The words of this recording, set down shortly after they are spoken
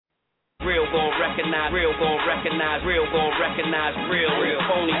Real gon' recognize, real gon' recognize, real gon' recognize, real, real.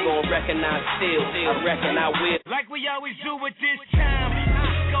 Phony gon' recognize, still, I reckon I will. Like we always do with this time,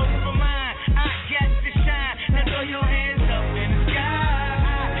 I go for mine, I get to shine. Now throw your hands up in the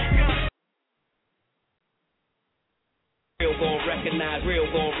sky. Real gon' recognize, real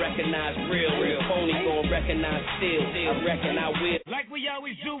gon' recognize, real, real. Phony gon' recognize, still, I reckon I will. Like we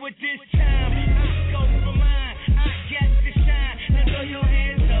always do with this time, I go for mine, I get to shine. Now throw your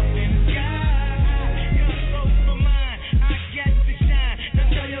hands up in the sky. Go for mine, I get to shine. Now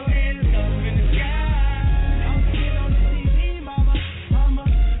throw your hands up in the sky. I'ma get on the TV, mama.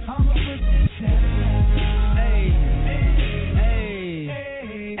 I'ma put this down. Hey, hey,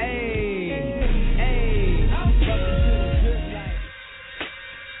 hey, hey. I'm fucking to the good life.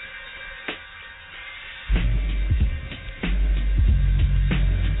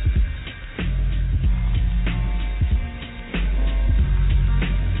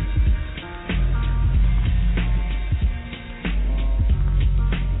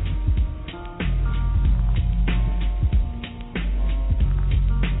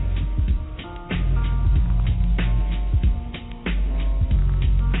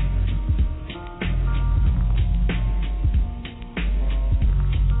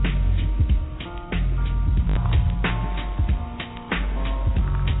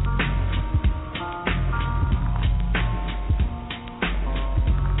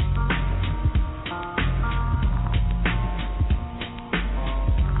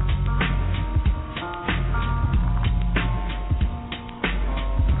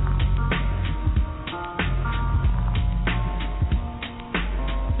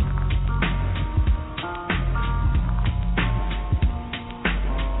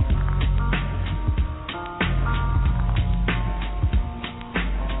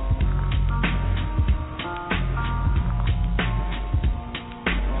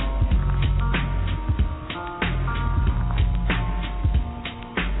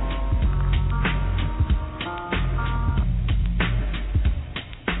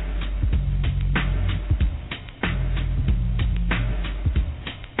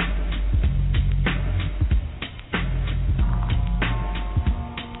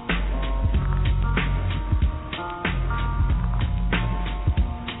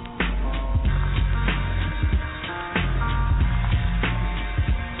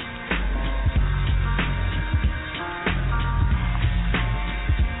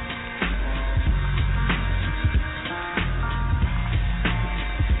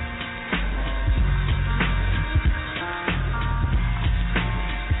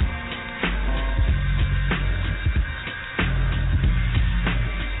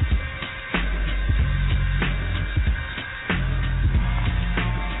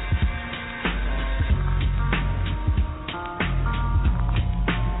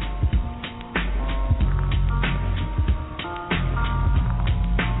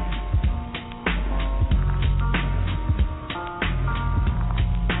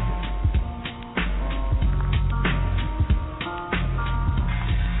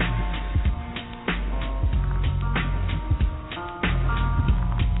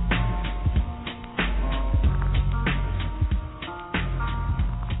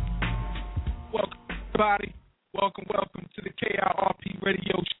 Everybody, welcome to the KIRP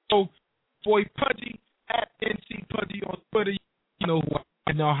Radio Show. Boy Pudgy at NC Pudgy on Twitter. You know who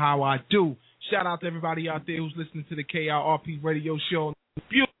I know how I do. Shout out to everybody out there who's listening to the KIRP Radio Show.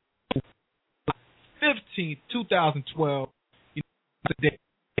 Beautiful 15th, 2012. You know, today,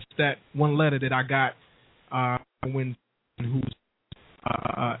 it's that one letter that I got when who's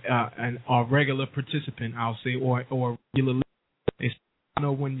a regular participant, I'll say, or regular. I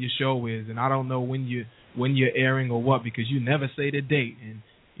don't know when your show is, and I don't know when you're airing or what, because you never say the date, and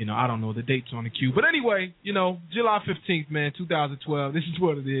you know I don't know the dates on the queue. But anyway, you know, July 15th, man, 2012. This is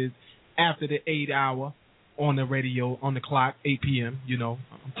what it is. After the 8 hour on the radio, on the clock, 8 p.m. You know,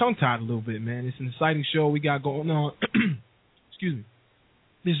 I'm tongue tied a little bit, man. It's an exciting show we got going on. Excuse me.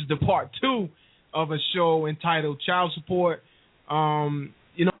 This is the part 2 of a show entitled Child Support.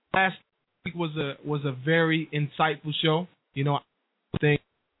 You know, last week was a very insightful show. You know, things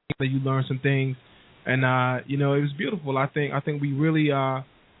that you learn some things, and you know, it was beautiful. I think we really got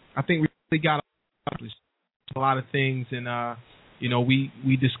accomplished a lot of things, and you know,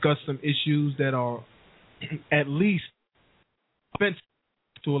 we discussed some issues that are at least offensive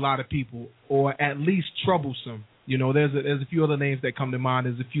to a lot of people, or at least troublesome. You know, there's a few other names that come to mind.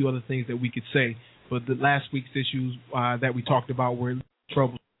 There's a few other things that we could say, but the last week's issues that we talked about were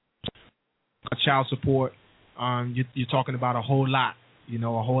troublesome. Child support. You're talking about a whole lot. You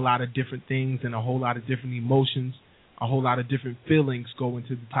know, a whole lot of different things and a whole lot of different emotions. a whole lot of different feelings go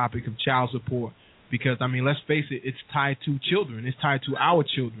into the topic of child support because, I mean, let's face it, it's tied to children. It's tied to our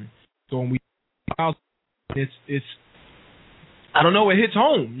children. So when we it's I don't know, it hits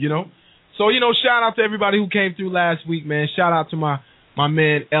home, you know. So, you know, shout out to everybody who came through last week, man. Shout out to my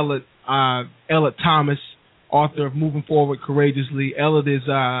man Ellett Thomas, author of Moving Forward Courageously. Ellett is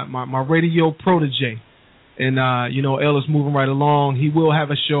my radio protege. And, you know, Ella's moving right along. He will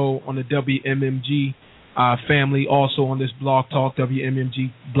have a show on the WMMG family, also on this Blog Talk,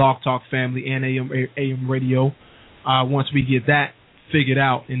 WMMG Blog Talk family and AM radio, once we get that figured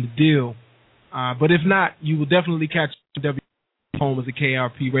out in the deal. But if not, you will definitely catch W home as a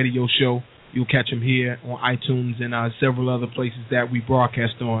KRP radio show. You'll catch him here on iTunes and several other places that we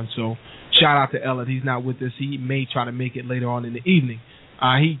broadcast on. So shout out to Ellett. He's not with us. He may try to make it later on in the evening.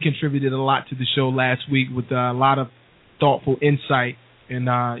 He contributed a lot to the show last week with a lot of thoughtful insight. And,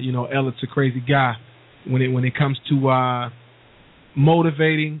 you know, Ellett's a crazy guy. When it comes to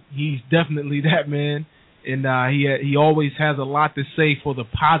motivating, he's definitely that man. And he always has a lot to say for the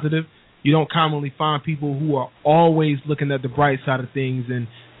positive. You don't commonly find people who are always looking at the bright side of things, and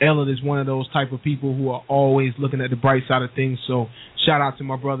Ellett is one of those type of people who are always looking at the bright side of things. So shout out to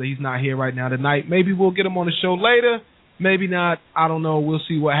my brother. He's not here right now tonight. Maybe we'll get him on the show later. Maybe not. I don't know. We'll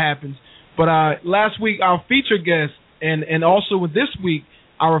see what happens. But last week, our feature guest, and also with this week,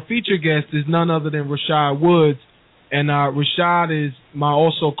 our feature guest is none other than Rashad Woods. And Rashad is my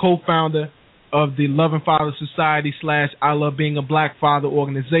also co-founder of the Loving Father Society / I Love Being a Black Father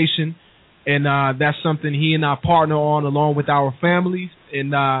organization. And that's something he and I partner on along with our families.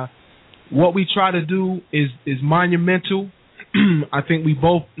 And what we try to do is monumental. I think we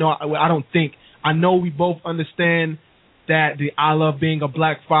both, no, I don't think, I know we both understand that the I Love Being a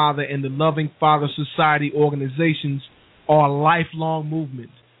Black Father and the Loving Father Society organizations are lifelong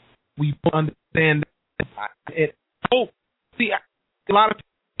movements. We understand that. See, a lot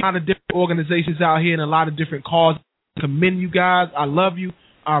of different organizations out here and a lot of different causes. I commend you guys. I love you.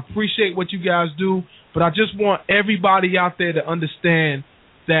 I appreciate what you guys do, but I just want everybody out there to understand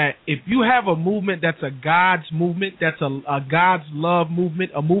that if you have a movement that's a God's movement, that's a God's love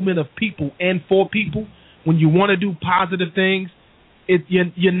movement, a movement of people and for people, when you want to do positive things,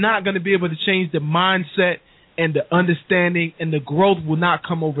 you're not going to be able to change the mindset and the understanding, and the growth will not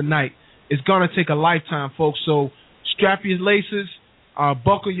come overnight. It's going to take a lifetime, folks. So strap your laces,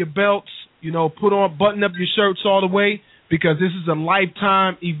 buckle your belts, you know, button up your shirts all the way, because this is a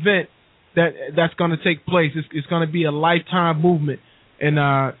lifetime event that's going to take place. It's going to be a lifetime movement. And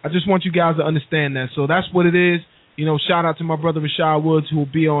I just want you guys to understand that. So that's what it is. You know, shout out to my brother Rashad Woods, who will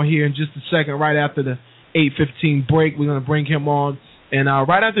be on here in just a second, right after the 8:15 break. We're going to bring him on. And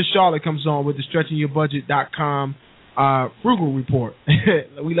right after Charlotte comes on with the StretchingYourBudget.com Frugal Report.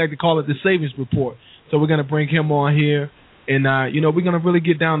 We like to call it the Savings Report. So we're going to bring him on here. And, you know, we're going to really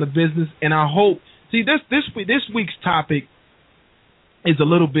get down to business. And I hope, see, this week's topic is a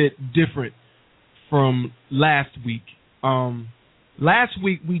little bit different from last week. Last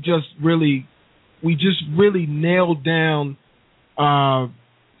week we just really nailed down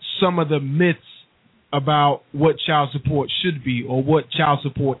some of the myths about what child support should be or what child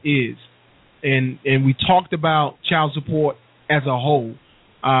support is, and we talked about child support as a whole.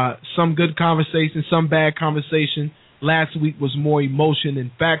 Some good conversation, some bad conversation. Last week was more emotion and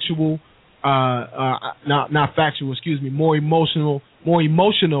factual. Not factual, excuse me. More emotional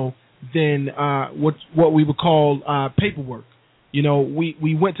than what we would call paperwork. You know,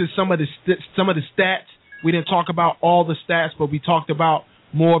 we went to some of the stats. We didn't talk about all the stats, but we talked about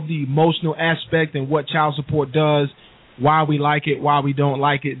more of the emotional aspect and what child support does, why we like it, why we don't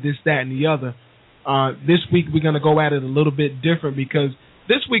like it, this, that, and the other. This week we're going to go at it a little bit different, because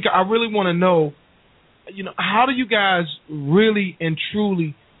this week I really want to know, you know, how do you guys really and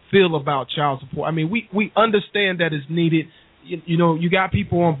truly feel about child support? I mean, we understand that it's needed. You know, you got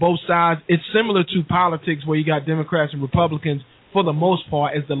people on both sides. It's similar to politics, where you got Democrats and Republicans for the most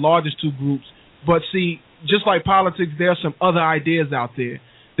part as the largest two groups. But see, just like politics, there are some other ideas out there.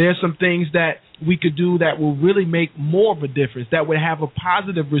 There are some things that we could do that will really make more of a difference, that would have a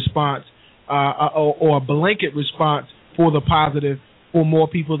positive response or a blanket response for the positive for more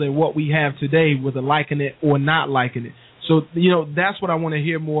people than what we have today, whether liking it or not liking it. So, you know, that's what I want to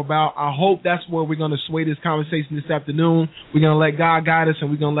hear more about. I hope that's where we're going to sway this conversation this afternoon. We're going to let God guide us, and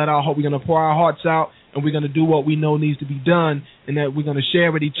we're going to pour our hearts out, and we're going to do what we know needs to be done, and that we're going to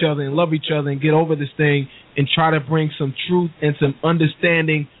share with each other and love each other and get over this thing and try to bring some truth and some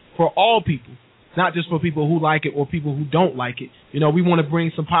understanding for all people, not just for people who like it or people who don't like it. You know, we want to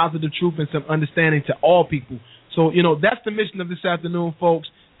bring some positive truth and some understanding to all people. So, you know, that's the mission of this afternoon, folks.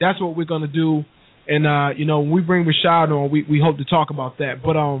 That's what we're going to do. And when we bring Rashad on, we hope to talk about that.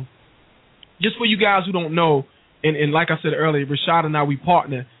 But just for you guys who don't know, and like I said earlier, Rashad and I, we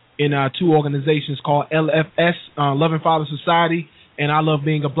partner in two organizations called LFS, Loving Father Society, and I Love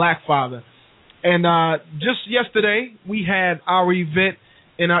Being a Black Father. And just yesterday, we had our event.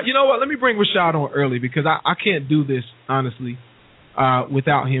 And you know what? Let me bring Rashad on early because I can't do this, honestly,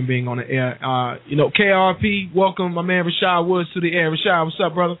 without him being on the air. KRP, welcome my man Rashad Woods to the air. Rashad, what's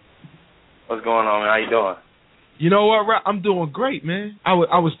up, brother? What's going on, man? How you doing? You know what, I'm doing great, man. I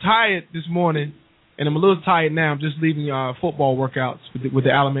was tired this morning, and I'm a little tired now. I'm just leaving football workouts with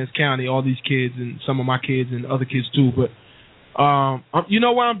the Alamance County, all these kids and some of my kids and other kids too. But you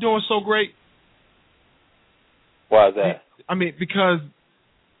know why I'm doing so great? Why is that? I mean, because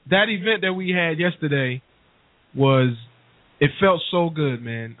that event that we had yesterday it felt so good,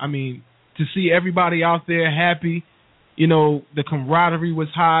 man. I mean, to see everybody out there happy, the camaraderie was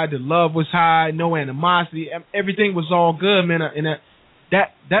high, the love was high, no animosity, everything was all good, man. And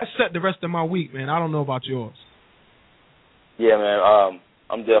that set the rest of my week, man. I don't know about yours. Yeah, man.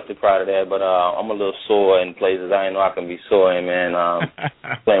 I'm definitely proud of that, but I'm a little sore in places I didn't know I can be sore in, man.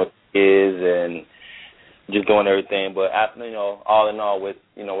 Playing with kids and just doing everything, but after, all in all, with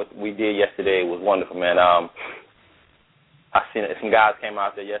what we did yesterday was wonderful, man. I seen some guys came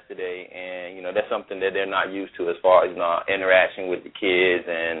out there yesterday, and that's something that they're not used to as far as interaction with the kids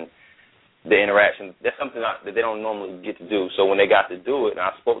and the interaction. That's something that they don't normally get to do. So when they got to do it, and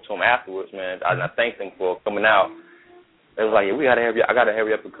I spoke to them afterwards, man, I thanked them for coming out. It was like, yeah, I gotta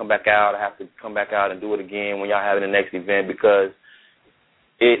hurry up and come back out. I have to come back out and do it again when y'all having the next event because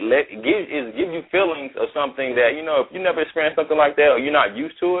it gives you feelings of something that, if you never experienced something like that or you're not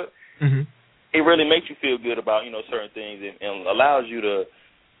used to it, mm-hmm. It really makes you feel good about, certain things and allows you to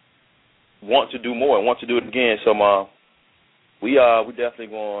want to do more and want to do it again. So, we definitely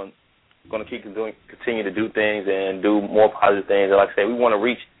going to continue to do things and do more positive things. And like I said, we want to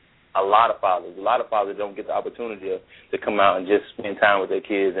reach a lot of fathers. A lot of fathers don't get the opportunity to come out and just spend time with their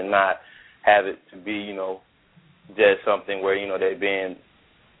kids and not have it to be, just something where, they're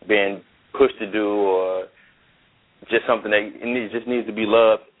being pushed to do or just something that just needs to be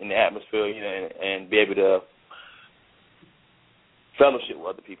loved in the atmosphere, and be able to fellowship with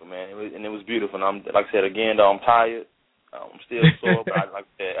other people, man. It was beautiful. And like I said, again, though, I'm tired. I'm still sore, but like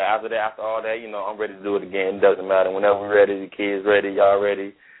I said, after all that, I'm ready to do it again. It doesn't matter. Whenever we're ready, the kids ready, y'all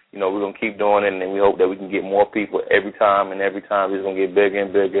ready. We're going to keep doing it, and we hope that we can get more people every time, and every time it's going to get bigger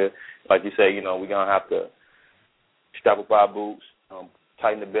and bigger. Like you say, we're going to have to strap up our boots,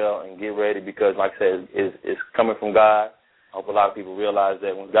 tighten the belt and get ready because, like I said, it's coming from God. I hope a lot of people realize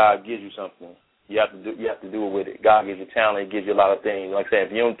that when God gives you something, you have to do it with it. God gives you talent, He gives you a lot of things. Like I said,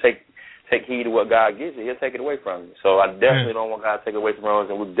 if you don't take heed of what God gives you, He'll take it away from you. So I definitely don't want God to take it away from us,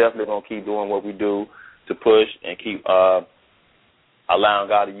 and we're definitely going to keep doing what we do to push and keep allowing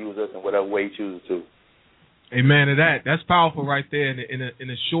God to use us in whatever way He chooses to. Amen to that. That's powerful right there in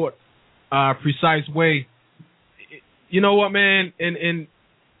a short, precise way. You know what, man? And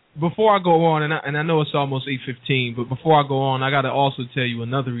before I go on, and I know it's almost 8:15, but before I go on, I got to also tell you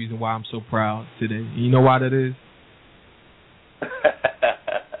another reason why I'm so proud today. You know why that is?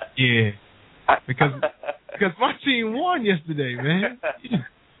 Yeah, because my team won yesterday, man.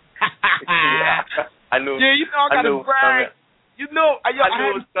 I knew. Yeah, I got to brag. I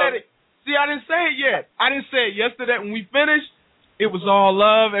hadn't said it. See, I didn't say it yet. I didn't say it yesterday when we finished. It was all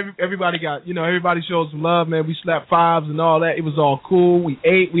love. Everybody got, everybody showed some love, man. We slapped fives and all that. It was all cool. We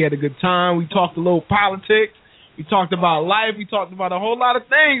ate. We had a good time. We talked a little politics. We talked about life. We talked about a whole lot of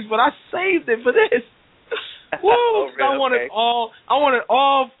things, but I saved it for this. Woo! Oh, really? I wanted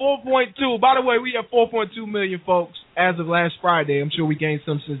all 4.2. By the way, we have 4.2 million folks as of last Friday. I'm sure we gained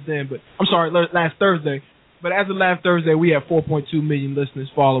some since then, but I'm sorry, last Thursday. But as of last Thursday, we have 4.2 million listeners,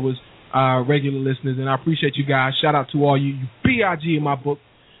 followers. Regular listeners, and I appreciate you guys. Shout out to all you B.I.G. in my book,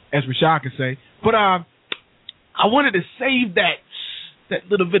 as Rashad could say. But I wanted to save that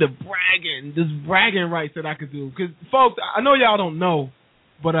little bit of bragging rights that I could do. Because, folks, I know y'all don't know,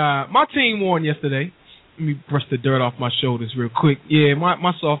 but my team won yesterday. Let me brush the dirt off my shoulders real quick. Yeah, my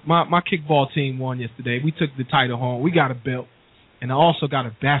kickball team won yesterday. We took the title home. We got a belt, and I also got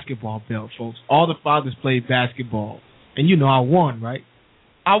a basketball belt, folks. All the fathers played basketball, and I won, right?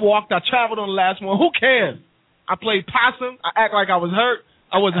 I traveled on the last one. Who cares? I played possum. I act like I was hurt.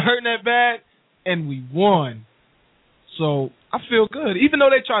 I wasn't hurting that bad, and we won. So I feel good, even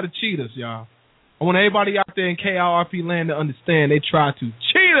though they try to cheat us, y'all. I want everybody out there in KRP land to understand they try to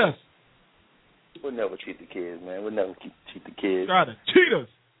cheat us. We'll never cheat the kids, man. We'll never cheat the kids. Try to cheat us.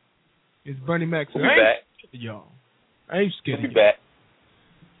 It's Bernie Mac. We'll be back. Y'all. I ain't scared. We'll be back.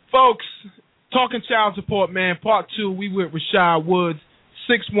 Folks, Talking child support, man. Part 2, we with Rashad Woods.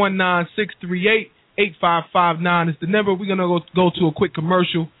 619-638-8559 is the number. We're going to go to a quick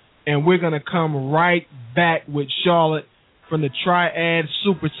commercial, and we're going to come right back with Charlotte from the Triad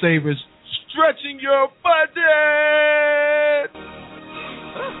Super Savers, stretching your budget.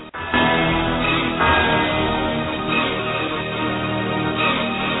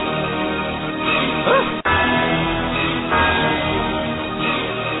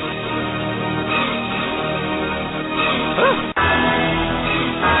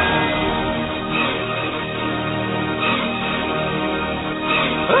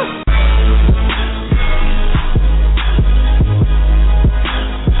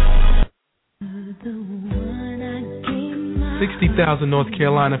 60,000 North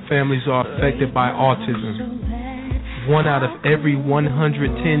Carolina families are affected by autism. 1 out of every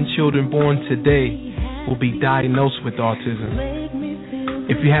 110 children born today will be diagnosed with autism.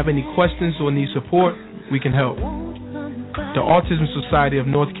 If you have any questions or need support, we can help. The Autism Society of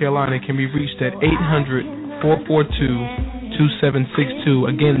North Carolina can be reached at 800-442-2762.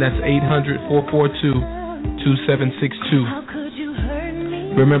 Again, that's 800-442-2762.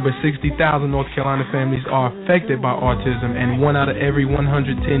 Remember, 60,000 North Carolina families are affected by autism, and 1 out of every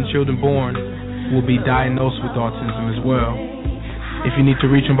 110 children born will be diagnosed with autism as well. If you need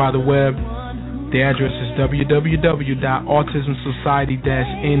to reach them by the web, the address is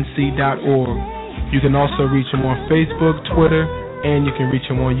www.autismsociety-nc.org. You can also reach them on Facebook, Twitter, and you can reach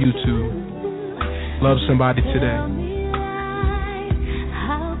them on YouTube. Love somebody today.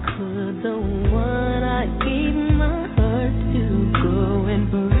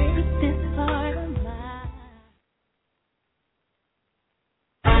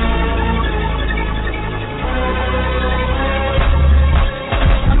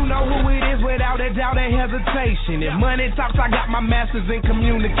 If money talks, I got my master's in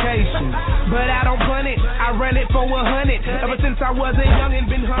communication. But I don't run it, I run it for 100. Ever since I was a youngin',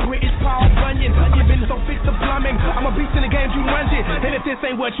 been hungry, it's Paul Bunyan. You been so fixed to plumbing, I'm a beast in the game, you run it. And if this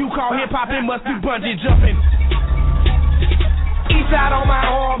ain't what you call hip-hop, it must be bungee jumping. East side on my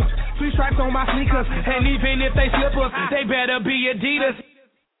arm, 3 stripes on my sneakers. And even if they slippers, they better be Adidas.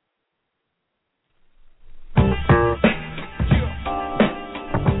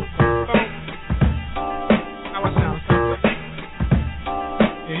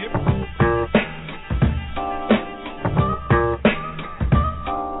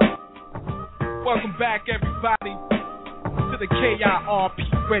 Welcome back, everybody, to the KIRP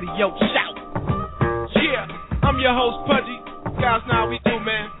Radio Shout. Yeah, I'm your host, Pudgy. You guys know how we do,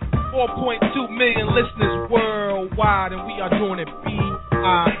 man. 4.2 million listeners worldwide, and we are doing it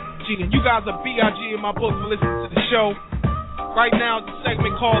B.I.G. And you guys are B.I.G. in my book for listening to the show. Right now, the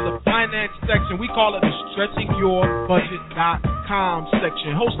segment called the Finance section. We call it the StretchingYourBudget.com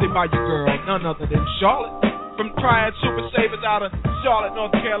section, hosted by your girl, none other than Charlotte. From Triad Super Savers out of Charlotte,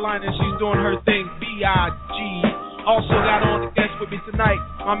 North Carolina, and she's doing her thing, B.I.G. Also got on the guest with me tonight,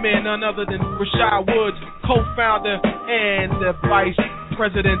 my man none other than Rashad Woods, co-founder and the vice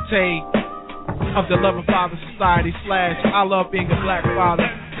presidente of the Loving Father Society / I Love Being a Black Father.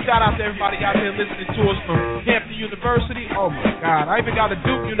 Shout out to everybody out there listening to us from Hampton University. Oh my God, I even got a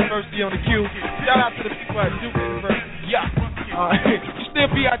Duke University on the queue. Shout out to the people at Duke University. Yeah. You still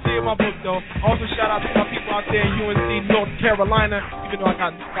B.I.G. in my book, though. Also, shout out to my people out there in UNC, North Carolina, even though I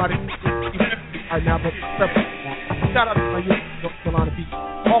got nobody right now, but shout out to my North Carolina people.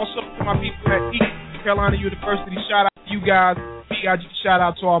 Also, to my people at East Carolina University, shout out to you guys. B.I.G. shout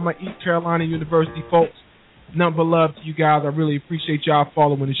out to all my East Carolina University folks. Number love to you guys. I really appreciate y'all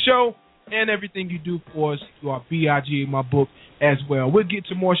following the show and everything you do for us. You are B.I.G. in my book as well. We'll get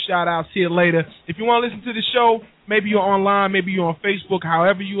to more shout-outs here later. If you want to listen to the show, maybe you're online, maybe you're on Facebook,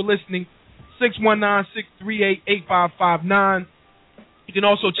 however you're listening, 619-638-8559. You can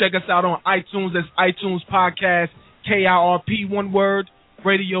also check us out on iTunes. That's iTunes Podcast, KIRP, 1 word,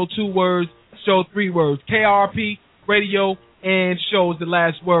 radio 2 words, show 3 words. KIRP, radio, and show is the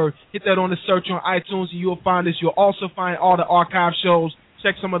last word. Hit that on the search on iTunes and you'll find us. You'll also find all the archive shows.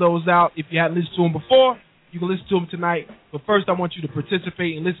 Check some of those out. If you hadn't listened to them before, you can listen to them tonight. But first, I want you to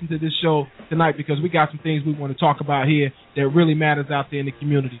participate and listen to this show tonight because we got some things we want to talk about here that really matters out there in the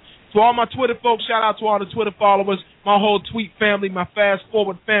community. To all my Twitter folks, shout out to all the Twitter followers, my whole tweet family, my fast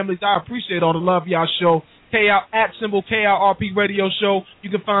forward families. I appreciate all the love y'all show. @KIRP Radio Show. You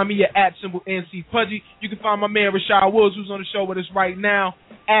can find me at @NC Pudgy. You can find my man Rashad Woods, who's on the show with us right now,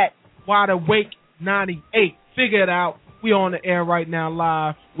 at WideAwake98. Figure it out. We on the air right now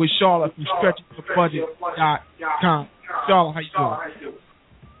live with Charlotte from StretchingYourBudget.com. Charlotte, how you doing?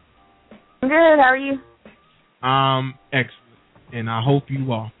 I'm good. How are you? Excellent. And I hope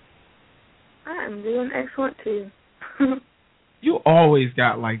you are. I'm doing excellent too. You always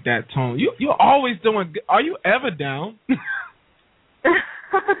got like that tone. You're always doing good. Are you ever down?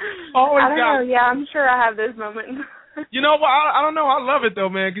 Always I don't got. know. Yeah, I'm sure I have those moments. You know what? I don't know. I love it though,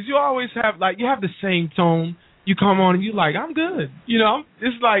 man, because you always have you have the same tone. You come on and you like, I'm good. You know,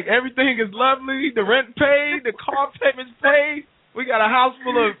 it's like everything is lovely. The rent paid, the car payment's paid. We got a house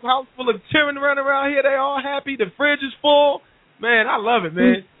full of children running around here. They all happy. The fridge is full. Man, I love it,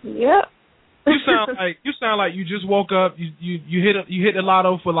 man. Yep. You sound like you just woke up. You hit the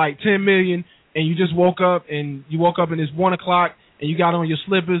lotto for like $10 million, and you just woke up and it's 1 o'clock and you got on your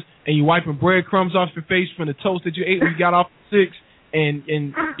slippers and you wiping breadcrumbs off your face from the toast that you ate when you got off at 6, and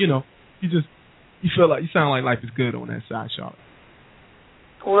you know you feel like you sound like life is good on that side, Charlotte.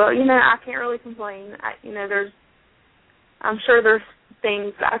 Well, I can't really complain. I'm sure there's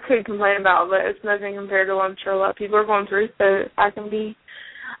things I could complain about, but it's nothing compared to what I'm sure a lot of people are going through. So if I can be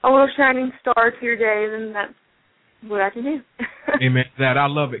a little shining star to your day, then that's what I can do. Amen. That I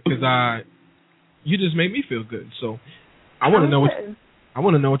love it because you just made me feel good. So I want to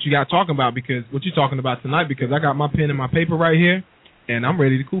know what you got talking about, because what you're talking about tonight, because I got my pen and my paper right here, and I'm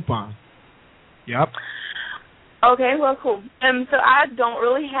ready to coupon. Yep. Okay, well, cool. So I don't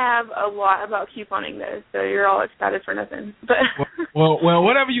really have a lot about couponing, though, so you're all excited for nothing. But well,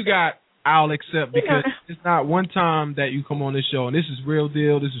 whatever you got, I'll accept, because it's not one time that you come on this show, and this is real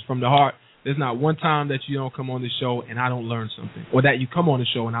deal, this is from the heart. There's not one time that you don't come on this show and I don't learn something, or that you come on the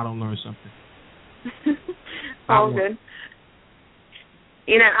show and I don't learn something. All good.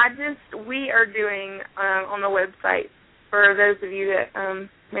 We are doing on the website, for those of you that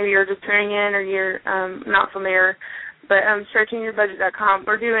maybe you're just tuning in or you're not familiar, but searchingyourbudget.com,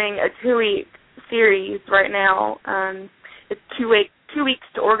 we're doing a 2-week series right now. It's 2 weeks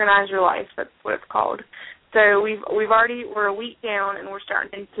to organize your life. That's what it's called. So we're a week down and we're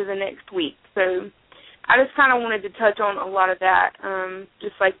starting into the next week. So I just kind of wanted to touch on a lot of that,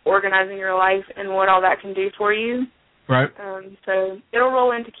 just like organizing your life and what all that can do for you. Right. So it'll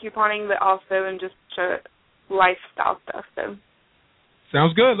roll into couponing, but also in just lifestyle stuff. So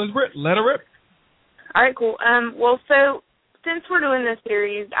sounds good. Let her rip. All right, cool. Well, so since we're doing this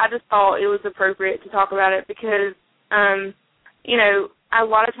series, I just thought it was appropriate to talk about it because, a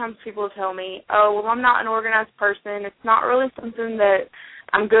lot of times people tell me, oh, well, I'm not an organized person. It's not really something that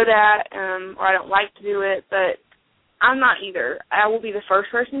I'm good at, or I don't like to do it, but I'm not either. I will be the first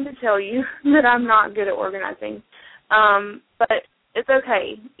person to tell you that I'm not good at organizing. But it's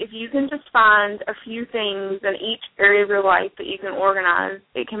okay. If you can just find a few things in each area of your life that you can organize,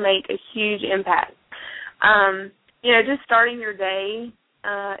 it can make a huge impact. Just starting your day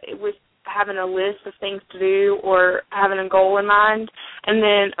with having a list of things to do or having a goal in mind and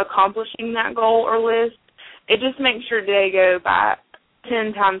then accomplishing that goal or list, it just makes your day go by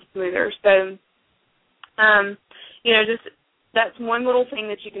 10 times smoother. So, that's one little thing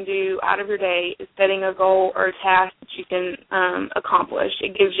that you can do out of your day is setting a goal or a task that you can accomplish.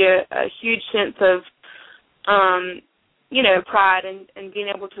 It gives you a huge sense of, pride and being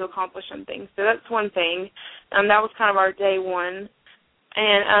able to accomplish something. So that's one thing. That was kind of our day one.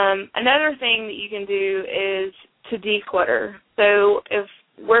 And another thing that you can do is to declutter. So if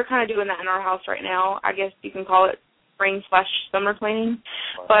we're kind of doing that in our house right now, I guess you can call it spring/summer cleaning,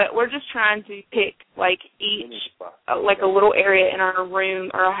 but we're just trying to pick each a little area in our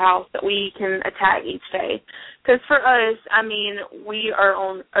room or a house that we can attack each day. Because for us, we are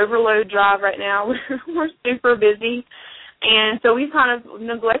on overload drive right now. We're super busy, and so we've kind of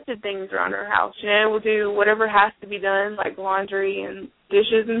neglected things around our house. We'll do whatever has to be done, like laundry and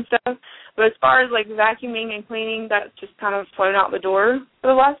dishes and stuff. But as far as vacuuming and cleaning, that's just kind of flown out the door for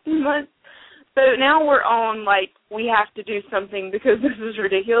the last few months. So now we're on, we have to do something because this is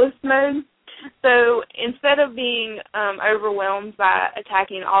ridiculous mode. So instead of being overwhelmed by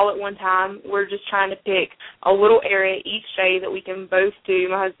attacking all at one time, we're just trying to pick a little area each day that we can both do,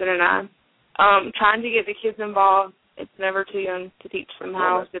 my husband and I, trying to get the kids involved. It's never too young to teach them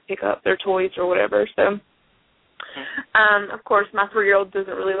how to pick up their toys or whatever. So, of course, my 3-year-old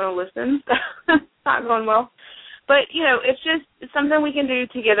doesn't really want to listen, so it's not going well. But, it's something we can do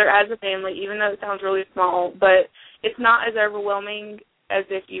together as a family, even though it sounds really small. But it's not as overwhelming as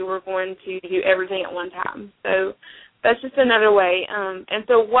if you were going to do everything at one time. So that's just another way. And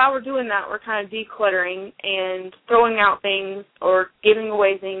so while we're doing that, we're kind of decluttering and throwing out things or giving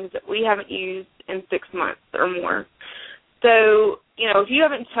away things that we haven't used in 6 months or more. So, if you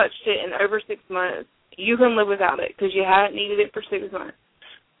haven't touched it in over 6 months, you can live without it because you haven't needed it for 6 months.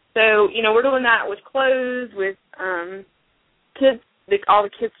 So, we're doing that with clothes, with kids, all the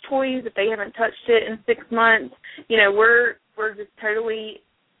kids' toys if they haven't touched it in 6 months. We're just totally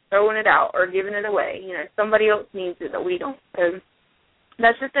throwing it out or giving it away. You know, somebody else needs it that we don't. So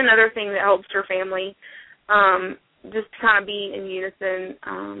that's just another thing that helps your family just to kind of be in unison.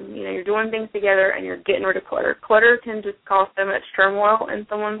 You know, you're doing things together and you're getting rid of clutter. Clutter can just cause so much turmoil in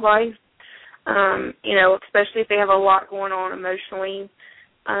someone's life, you know, especially if they have a lot going on emotionally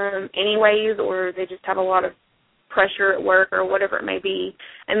anyways, or they just have a lot of pressure at work or whatever it may be.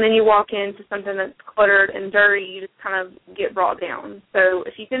 And then you walk into something that's cluttered and dirty, you just kind of get brought down. So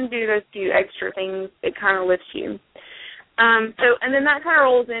if you can do those few extra things, it kind of lifts you. And then that kind of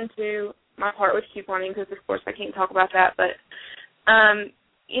rolls into my part with couponing, because, of course, I can't talk about that. But,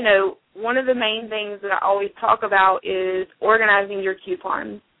 you know, one of the main things that I always talk about is organizing your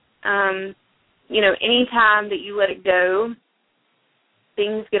coupons. You know, any time that you let it go,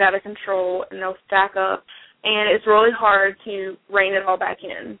 things get out of control and they'll stack up, and it's really hard to rein it all back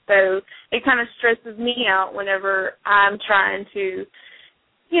in. So it kind of stresses me out whenever I'm trying to,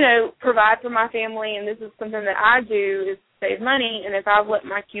 you know, provide for my family, and this is something that I do, is save money, and if I've let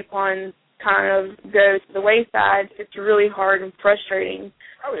my coupons kind of go to the wayside, it's really hard and frustrating.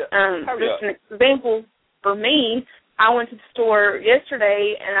 Just an example for me, I went to the store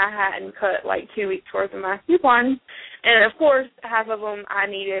yesterday and I hadn't cut like 2 weeks worth of my coupons, and of course half of them I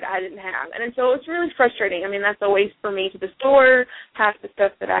needed, I didn't have, and so it's really frustrating. I mean, that's a waste for me to the store, half the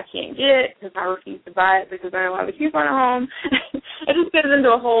stuff that I can't get because I refuse to buy it because I don't have a coupon at home. It just gets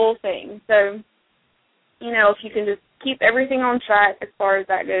into a whole thing. So, you know, if you can just keep everything on track as far as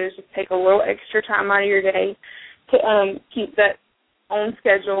that goes, just take a little extra time out of your day to keep that on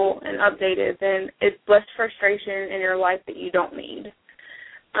schedule and updated, then it's less frustration in your life that you don't need.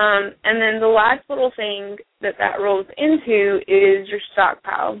 And then the last little thing that rolls into is your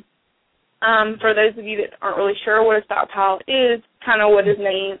stockpile. For those of you that aren't really sure what a stockpile is, kind of what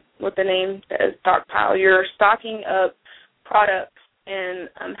the name says, stockpile. You're stocking up products and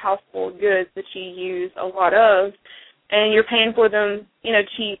household goods that you use a lot of, and you're paying for them, you know,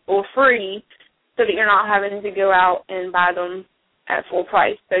 cheap or free, so that you're not having to go out and buy them at full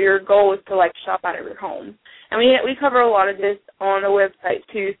price. So your goal is to, like, shop out of your home. And we cover a lot of this on the website,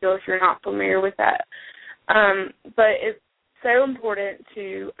 too, so if you're not familiar with that. But it's so important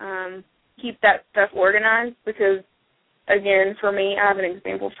to keep that stuff organized because, again, for me, I have an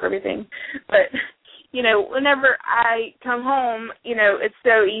example for everything. But, you know, whenever I come home, you know, it's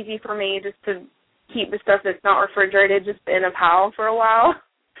so easy for me just to keep the stuff that's not refrigerated just in a pile for a while,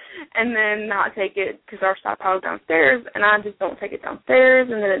 and then not take it because our stockpile is downstairs, and I just don't take it downstairs,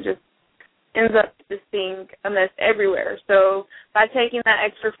 and then it just ends up just being a mess everywhere. So by taking that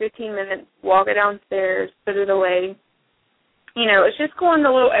extra 15 minutes, walk it downstairs, put it away, you know, it's just going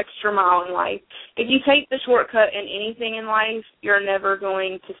a little extra mile in life. If you take the shortcut in anything in life, you're never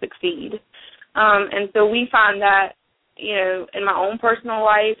going to succeed. And so we find that, you know, in my own personal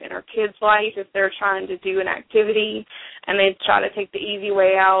life, in our kids' life, if they're trying to do an activity and they try to take the easy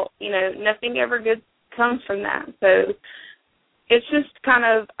way out, you know, nothing ever good comes from that. So it's just kind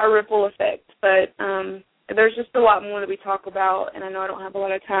of a ripple effect. But there's just a lot more that we talk about, and I know I don't have a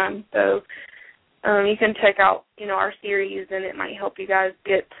lot of time. So you can check out, you know, our series, and it might help you guys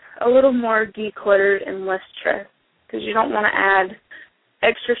get a little more decluttered and less stressed, because you don't want to add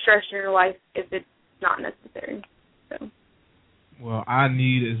extra stress in your life if it's not necessary. So. Well, I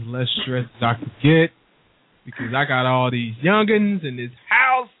need as less stress as I could get, because I got all these youngins in this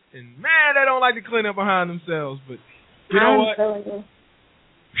house, and man, they don't like to clean up behind themselves. But you know what? Whew,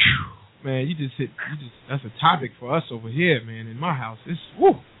 man, that's a topic for us over here, man. In my house, it's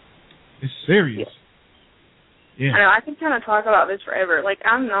serious. Yeah. I know, I can kind of talk about this forever. Like,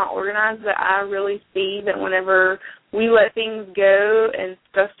 I'm not organized, but I really see that whenever we let things go and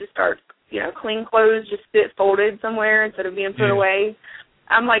stuff just starts, you know, clean clothes just sit folded somewhere instead of being put away,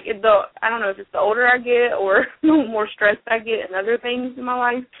 I'm like, I don't know if it's the older I get or the more stressed I get in other things in my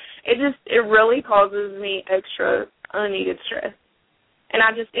life, it really causes me extra unneeded stress. And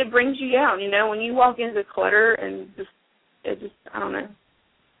it brings you down, you know, when you walk into clutter and I don't know.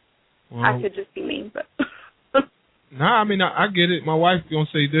 Well, I could just be mean, but. Nah, I mean, I get it. My wife's going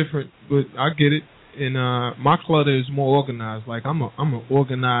to say different, but I get it. And my clutter is more organized. Like, I'm an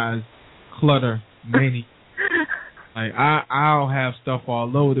organized clutter maniac. Like, I'll have stuff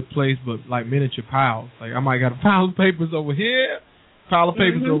all over the place, but like miniature piles. Like, I might got a pile of papers over here, pile of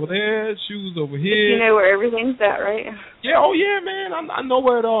papers over there, shoes over here. You know where everything's at, right? Yeah, oh yeah, man. I know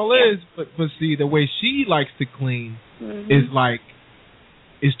where it all is. But see, the way she likes to clean is like,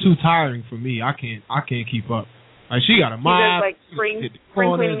 it's too tiring for me. I can't keep up. Like, she got a mop. She does like spring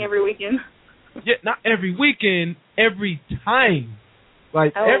cleaning every weekend. Yeah, not every weekend, every time.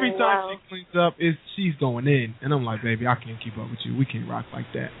 Like, every time she cleans up, she's going in. And I'm like, baby, I can't keep up with you. We can't rock like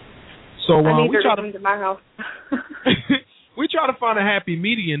that. So I need her to come to my house. we try to find a happy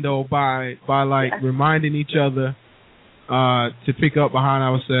median, though, by reminding each other to pick up behind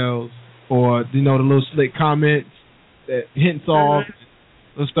ourselves, or, the little slick comments that hints off,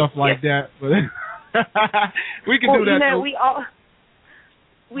 or stuff like that. But we can do that, too.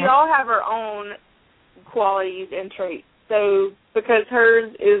 We all have our own qualities and traits. So because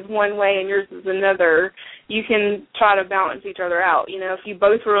hers is one way and yours is another, you can try to balance each other out. If you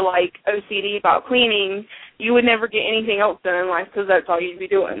both were like OCD about cleaning, you would never get anything else done in life because that's all you'd be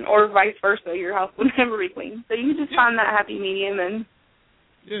doing, or vice versa. Your house would never be clean. So you just find that happy medium and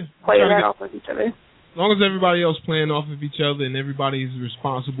play that off with each other. As long as everybody else playing off of each other and everybody's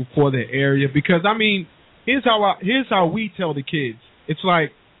responsible for their area. Because, I mean, here's how we tell the kids. It's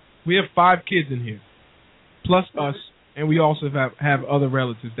like we have 5 kids in here, plus us. And we also have other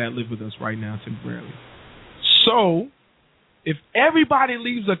relatives that live with us right now temporarily. So, if everybody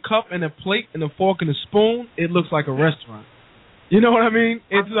leaves a cup and a plate and a fork and a spoon, it looks like a restaurant. You know what I mean?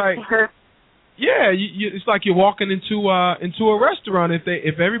 It's like, it's like you're walking into a restaurant.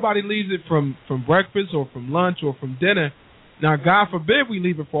 If everybody leaves it from breakfast or from lunch or from dinner, now God forbid we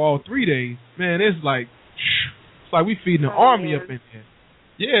leave it for all 3 days. Man, it's like we feeding an army up in here.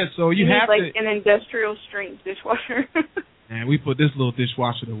 Yeah, so you have like an industrial strength dishwasher. Man, we put this little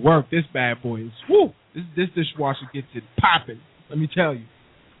dishwasher to work. This bad boy is this dishwasher gets it popping. Let me tell you.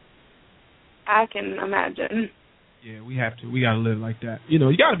 I can imagine. Yeah, we have to. We gotta live like that. You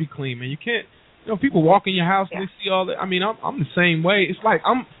gotta be clean, man. You can't. People walk in your house and they see all that. I mean, I'm the same way. It's like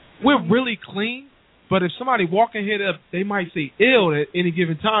we're really clean, but if somebody walk in here, they might say ill at any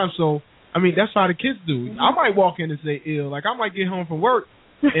given time. So I mean, that's how the kids do. I might walk in and say ill. Like I might get home from work.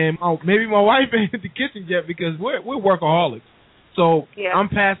 And maybe my wife ain't in the kitchen yet because we're workaholics. So I'm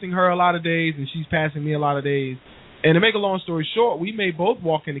passing her a lot of days and she's passing me a lot of days. And to make a long story short, we may both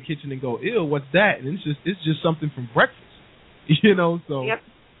walk in the kitchen and go, ew, what's that? And it's just something from breakfast. So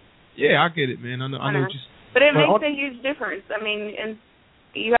yeah, I get it, man. I know what you. But it makes a huge difference. I mean, and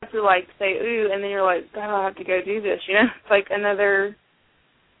you have to like say ooh, and then you're like, God, I have to go do this. It's like another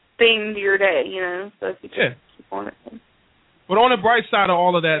thing to your day. So if you just keep on it. But on the bright side of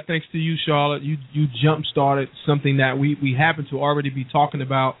all of that, thanks to you, Charlotte, you jump-started something that we happen to already be talking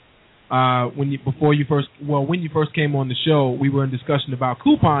about when you first came on the show. We were in discussion about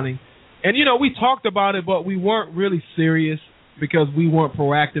couponing. And, we talked about it, but we weren't really serious because we weren't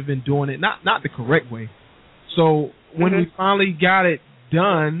proactive in doing it, not the correct way. So when we finally got it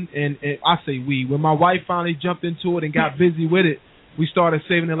done, and I say when my wife finally jumped into it and got busy with it, we started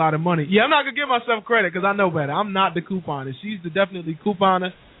saving a lot of money. Yeah, I'm not going to give myself credit because I know better. I'm not the couponer. She's definitely couponer.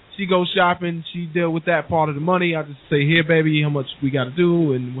 She goes shopping. She deal with that part of the money. I just say, here, baby, how much we got to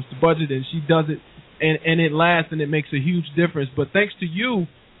do and what's the budget, and she does it, and it lasts, and it makes a huge difference. But thanks to you,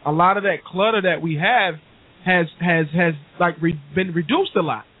 a lot of that clutter that we have has been reduced a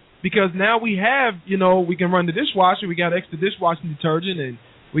lot because now we have, we can run the dishwasher. We got extra dishwashing detergent, and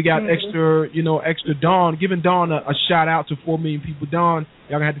we got extra Dawn. Giving Dawn a shout out to 4 million people. Dawn,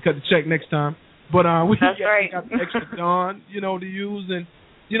 y'all gonna have to cut the check next time. But we got extra Dawn, to use, and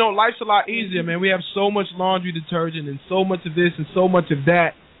life's a lot easier, man. We have so much laundry detergent and so much of this and so much of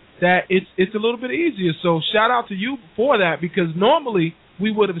that it's a little bit easier. So shout out to you for that because normally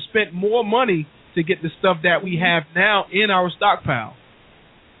we would have spent more money to get the stuff that we have now in our stockpile.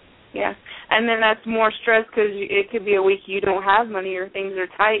 Yeah. And then that's more stress because it could be a week you don't have money or things are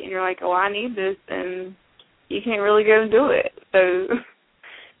tight and you're like, oh, I need this, and you can't really go and do it. So,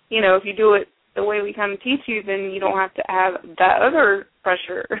 if you do it the way we kind of teach you, then you don't have to have that other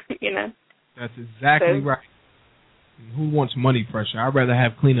pressure, That's exactly right. Who wants money pressure? I'd rather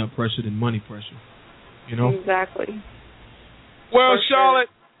have cleanup pressure than money pressure, Exactly. Well, Charlotte,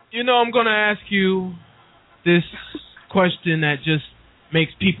 I'm going to ask you this question that just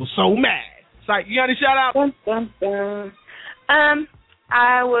makes people so mad. Like, you got any shout out? Dun, dun, dun.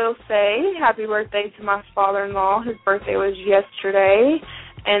 I will say happy birthday to my father-in-law. His birthday was yesterday,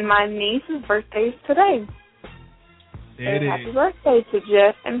 and my niece's birthday is today. Happy birthday to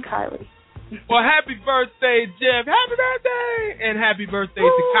Jeff and Kylie. Well, happy birthday, Jeff. Happy birthday. And happy birthday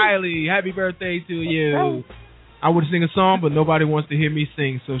to Kylie. Happy birthday to you. I would sing a song, but nobody wants to hear me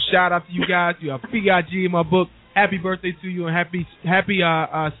sing. So shout out to you guys. You have PIG in my book. Happy birthday to you, and happy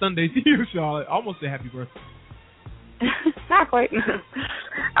Sunday to you, Charlotte. I almost said happy birthday. Not quite.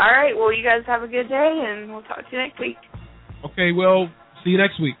 All right. Well, you guys have a good day, and we'll talk to you next week. Okay. Well, see you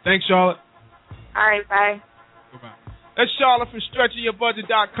next week. Thanks, Charlotte. All right. Bye. Bye-bye. That's Charlotte from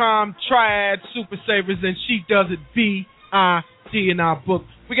StretchingYourBudget.com, Triad Super Savers, and she does it VIP. in our book.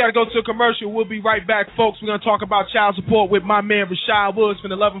 We got to go to a commercial. We'll be right back, folks. We're going to talk about child support with my man Rashad Woods from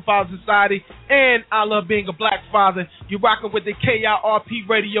the Loving Father Society and I Love Being a Black Father. You're rocking with the KIRP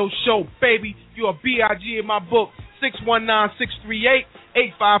Radio Show, baby. You are B.I.G. in my book.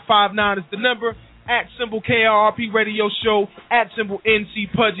 619-638-8559 is the number. At symbol KIRP Radio Show. At symbol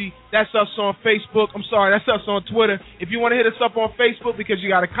NC Pudgy. That's us on Facebook. That's us on Twitter. If you want to hit us up on Facebook because you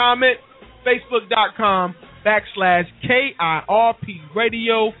got a comment, Facebook.com/KIRP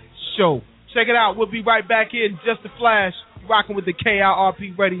Radio Show. Check it out. We'll be right back here in just a flash. You're rocking with the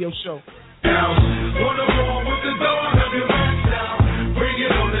KIRP Radio Show.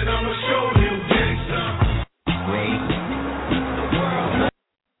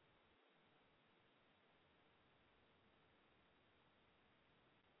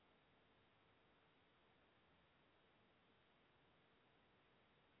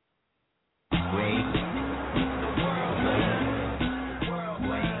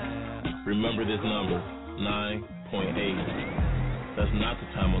 Remember this number, 9.8. That's not the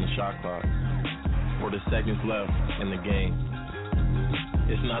time on the shot clock or the seconds left in the game.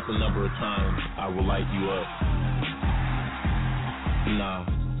 It's not the number of times I will light you up. Nah,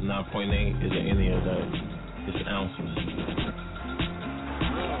 9.8 isn't any of that. It's ounces.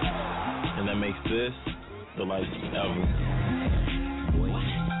 And that makes this the lightest album.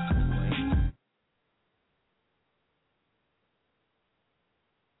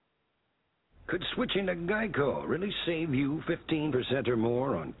 Could switching to Geico really save you 15% or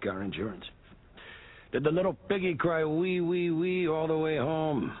more on car insurance? Did the little piggy cry wee, wee, wee all the way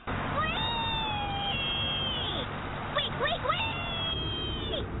home? Wee! Wee, wee, wee!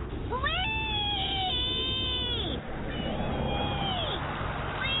 Wee!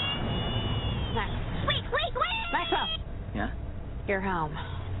 Wee, wee! Maxwell! Yeah? You're home.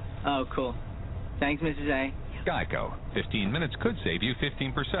 Oh, cool. Thanks, Mrs. A. Geico. 15 minutes could save you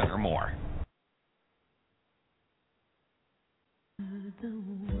 15% or more.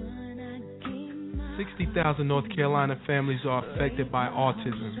 60,000 North Carolina families are affected by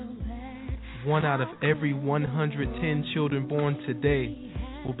autism. 1 out of every 110 children born today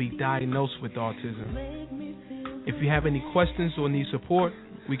will be diagnosed with autism. If you have any questions or need support,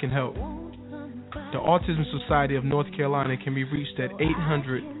 we can help. The Autism Society of North Carolina can be reached at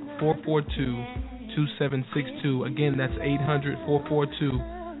 800-442-2762. Again, that's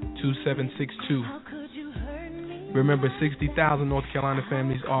 800-442-2762. Remember, 60,000 North Carolina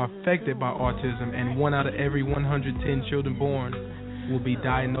families are affected by autism, and 1 out of every 110 children born will be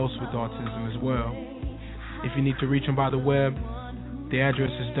diagnosed with autism as well. If you need to reach them by the web, the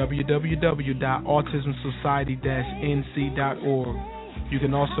address is www.autismsociety-nc.org. You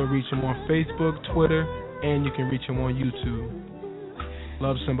can also reach them on Facebook, Twitter, and you can reach them on YouTube.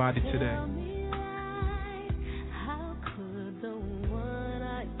 Love somebody today.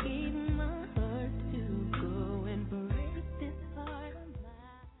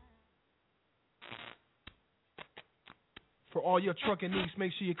 For all your trucking needs,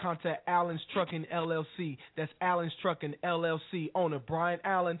 make sure you contact Allen's Trucking LLC. That's Allen's Trucking LLC, owner Brian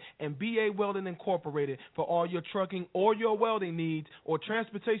Allen and BA Welding Incorporated. For all your trucking or your welding needs or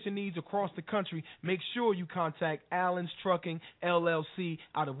transportation needs across the country, make sure you contact Allen's Trucking LLC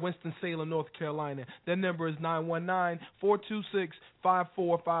out of Winston-Salem, North Carolina. Their number is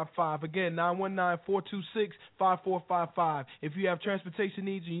 919-426-5455. Again, 919-426-5455. If you have transportation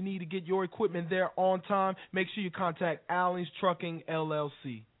needs and you need to get your equipment there on time, make sure you contact Allen's Trucking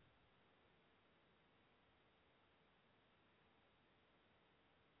LLC.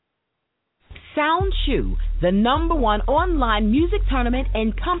 Sound Shoe, the #1 online music tournament,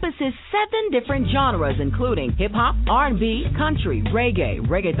 encompasses 7 different genres, including hip-hop, R&B, country, reggae,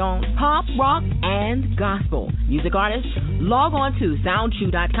 reggaeton, pop, rock, and gospel. Music artists, log on to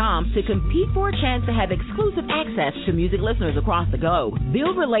soundshoe.com to compete for a chance to have exclusive access to music listeners across the globe.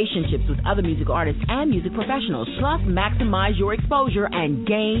 Build relationships with other music artists and music professionals, plus maximize your exposure and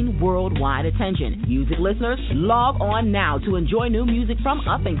gain worldwide attention. Music listeners, log on now to enjoy new music from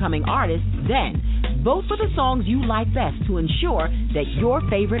up-and-coming artists. Then, vote for the songs you like best to ensure that your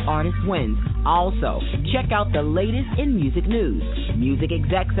favorite artist wins. Also, check out the latest in music news. Music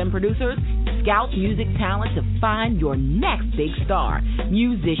execs and producers scout music talent to find your next big star.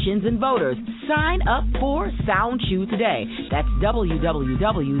 Musicians and voters, sign up for SoundChew today. That's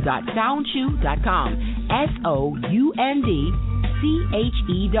www.soundchew.com. SOUNDCHEW.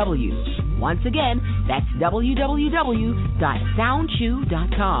 Once again, that's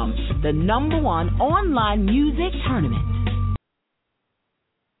www.soundchew.com, the #1 online music tournament.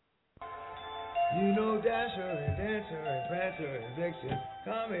 You know Dasher and Prancer and Prancer and Vixen,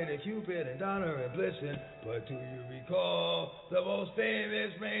 Comet and Cupid and Donner and Blitzen. But do you recall the most famous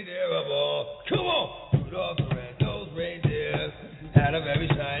reindeer of all? Come on! Rudolph the red-nosed reindeer had a very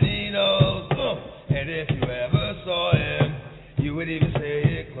shiny nose. And if you ever saw him, you would even say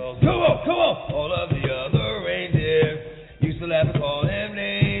it close. Come on! All of the other reindeer used to laugh and call him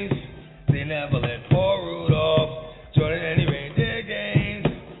names. They never let poor Rudolph join in any reindeer games.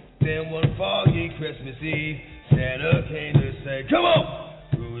 Then one foggy Christmas Eve, Santa came to say, come on,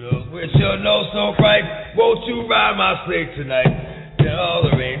 Rudolph, with your nose so bright, won't you ride my sleigh tonight? Then all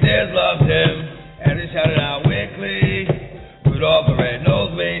the reindeers loved him, and they shouted out with glee, Rudolph the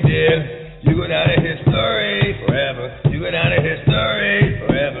red-nosed reindeer, you go down in history forever. You go down in history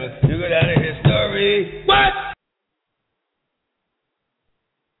forever. You go down in history. What?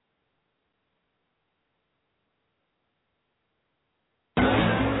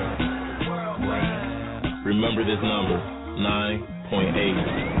 Remember this number,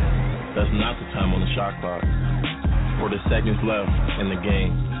 9.8. That's not the time on the shot clock, or the seconds left in the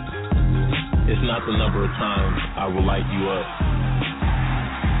game. It's not the number of times I will light you up.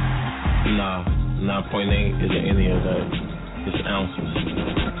 Nah, 9.8 isn't any of that. It's ounces.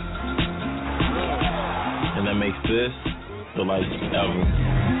 And that makes this the lightest ever.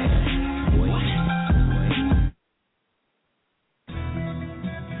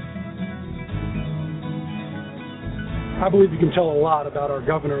 I believe you can tell a lot about our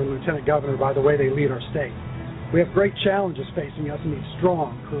governor and lieutenant governor by the way they lead our state. We have great challenges facing us and need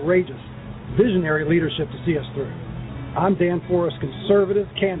strong, courageous, visionary leadership to see us through. I'm Dan Forrest, conservative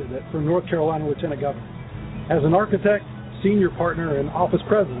candidate for North Carolina lieutenant governor. As an architect, senior partner, and office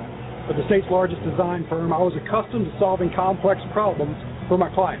president of the state's largest design firm, I was accustomed to solving complex problems for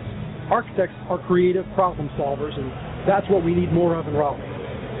my clients. Architects are creative problem solvers, and that's what we need more of in Raleigh.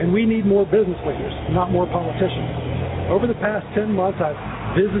 And we need more business leaders, not more politicians. Over the past 10 months, I've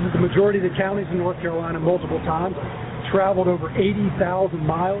visited the majority of the counties in North Carolina multiple times. I've traveled over 80,000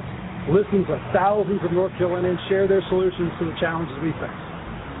 miles, listened to thousands of North Carolinians share their solutions to the challenges we face.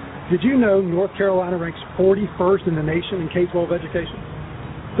 Did you know North Carolina ranks 41st in the nation in K-12 education,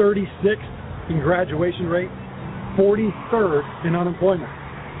 36th in graduation rate, 43rd in unemployment,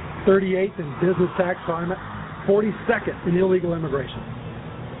 38th in business tax climate, 42nd in illegal immigration?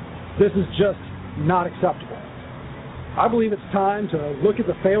 This is just not acceptable. I believe it's time to look at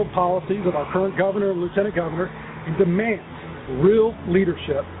the failed policies of our current governor and lieutenant governor and demand real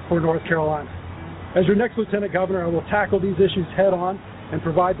leadership for North Carolina. As your next lieutenant governor, I will tackle these issues head on and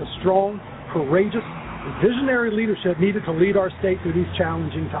provide the strong, courageous, and visionary leadership needed to lead our state through these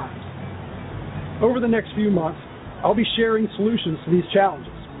challenging times. Over the next few months, I'll be sharing solutions to these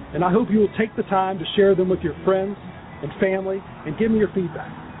challenges, and I hope you will take the time to share them with your friends and family and give me your feedback.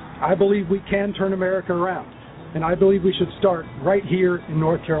 I believe we can turn America around, and I believe we should start right here in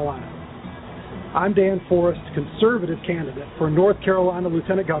North Carolina. I'm Dan Forrest, conservative candidate for North Carolina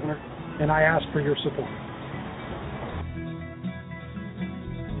Lieutenant Governor, and I ask for your support.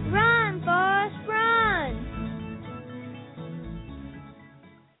 Run, Forrest, run!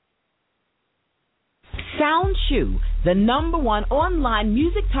 Sound Chew, the #1 online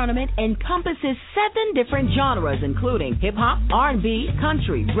music tournament, encompasses 7 different genres, including hip-hop, R&B,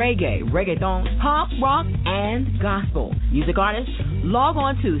 country, reggae, reggaeton, pop, rock, and gospel. Music artists, log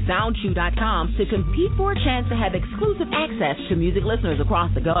on to soundchew.com to compete for a chance to have exclusive access to music listeners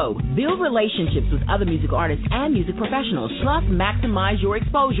across the globe. Build relationships with other music artists and music professionals, plus maximize your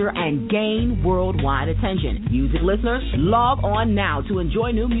exposure and gain worldwide attention. Music listeners, log on now to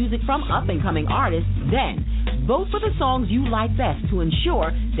enjoy new music from up-and-coming artists. Then, vote for the songs you like best to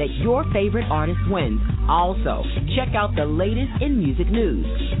ensure that your favorite artist wins. Also, check out the latest in music news.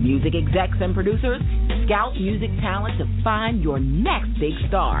 Music execs and producers, scout music talent to find your next big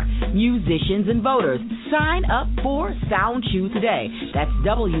star. Musicians and voters, sign up for SoundChew today. That's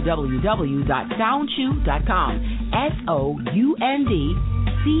www.soundchew.com. SOUNDCHEW.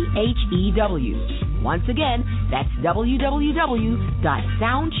 Once again, that's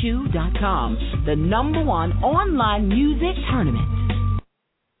www.soundchew.com, the #1 online music tournament.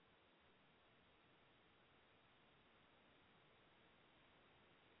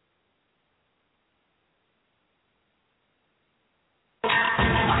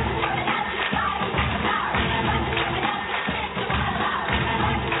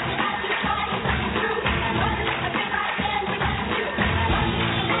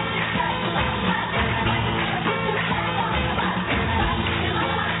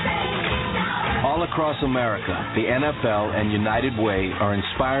 Across America, the NFL and United Way are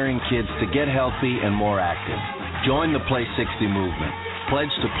inspiring kids to get healthy and more active. Join the Play 60 movement. Pledge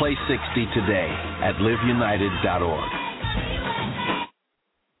to Play 60 today at liveunited.org.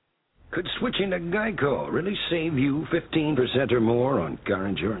 Could switching to Geico really save you 15% or more on car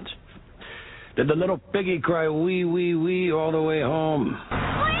insurance? Did the little piggy cry wee, wee, wee all the way home?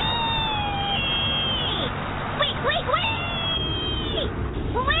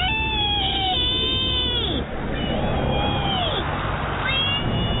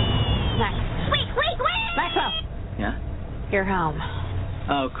 Yeah? You're home.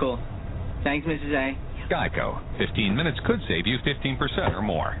 Oh, cool. Thanks, Mrs. A. Geico. 15 minutes could save you 15% or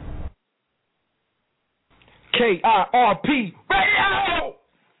more. KIRP Radio!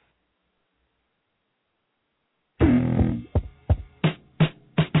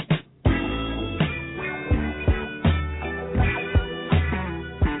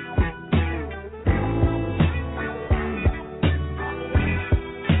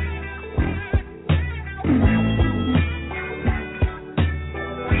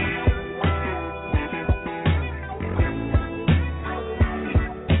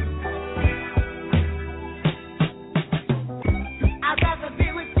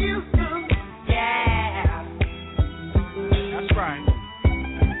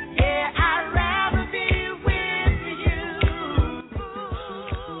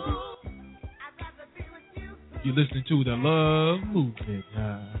 You're listening to the Love Movement.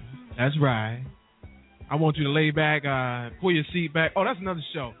 That's right. I want you to lay back, pull your seat back. Oh, that's another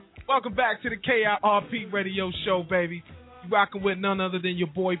show. Welcome back to the KIRP Radio Show, baby. You rocking with none other than your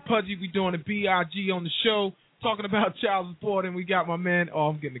boy Pudgy. We doing the BIG on the show, talking about child support, and we got my man. Oh,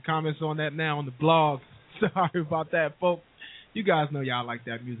 I'm getting the comments on that now on the blog. Sorry about that, folks. You guys know y'all like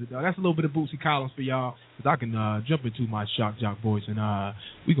that music, though. That's a little bit of Bootsy Collins for y'all, because I can jump into my shock jock voice, and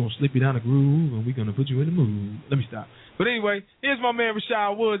we're going to slip you down the groove, and we're going to put you in the mood. Let me stop. But anyway, here's my man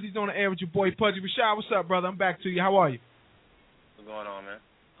Rashad Woods. He's on the air with your boy Pudgy. Rashad, what's up, brother? I'm back to you. How are you? What's going on, man?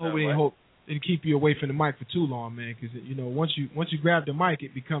 Hope it keep you away from the mic for too long, man, because, you know, once you grab the mic,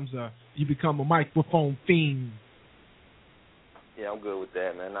 it becomes you become a microphone fiend. Yeah, I'm good with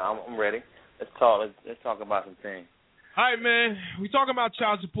that, man. I'm ready. Let's talk about some things. All right, man. We talking about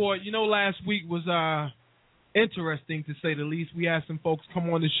child support. You know, last week was interesting, to say the least. We had some folks come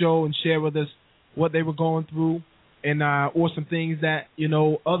on the show and share with us what they were going through, and or some things that, you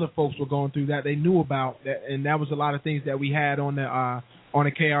know, other folks were going through that they knew about. And that was a lot of things that we had on the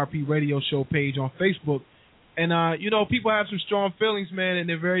KRP Radio Show page on Facebook. And, you know, people have some strong feelings, man, and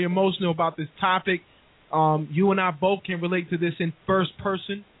they're very emotional about this topic. You and I both can relate to this in first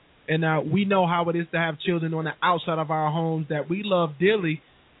person. And we know how it is to have children on the outside of our homes that we love dearly.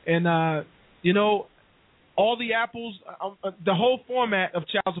 And, you know, all the apples, the whole format of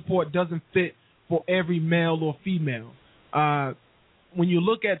child support doesn't fit for every male or female. When you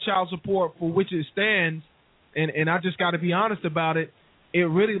look at child support for which it stands, and I just got to be honest about it, it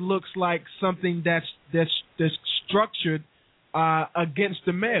really looks like something that's structured against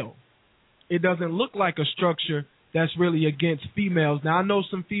the male. It doesn't look like a structure that's really against females. Now, I know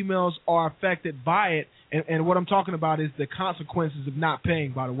some females are affected by it, and what I'm talking about is the consequences of not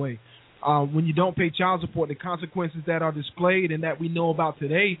paying, by the way. When you don't pay child support, the consequences that are displayed and that we know about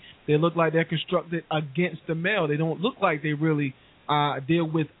today, they look like they're constructed against the male. They don't look like they really deal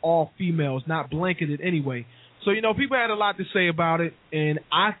with all females, not blanketed anyway. So, you know, people had a lot to say about it, and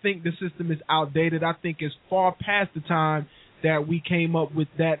I think the system is outdated. I think it's far past the time that we came up with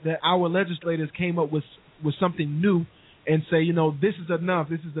that our legislators came up with something new and say, you know, this is enough.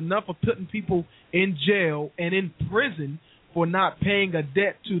 This is enough of putting people in jail and in prison for not paying a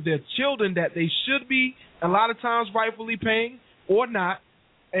debt to their children that they should be a lot of times rightfully paying or not.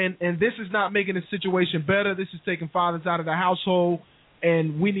 And this is not making the situation better. This is taking fathers out of the household,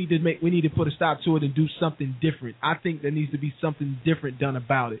 and we need to put a stop to it and do something different. I think there needs to be something different done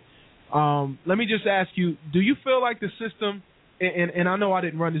about it. Let me just ask you, do you feel like the system, and I know I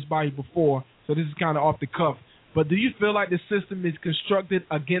didn't run this by you before, so this is kind of off the cuff, but do you feel like the system is constructed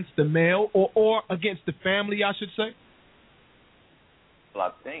against the male or against the family, I should say? Well,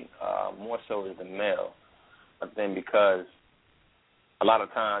 I think more so is the male. I think because a lot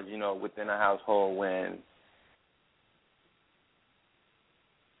of times, you know, within a household when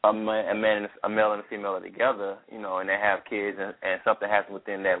a male and a female are together, you know, and they have kids and something happens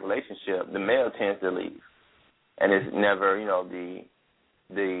within that relationship, the male tends to leave. And it's never, you know,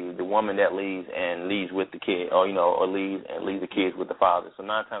 the woman that leaves with the kid, or, you know, or leaves the kids with the father. So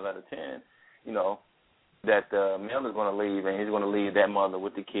 9 times out of 10, you know, that the male is going to leave, and he's going to leave that mother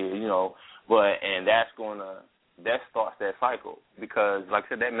with the kid, you know, and that starts that cycle, because, like I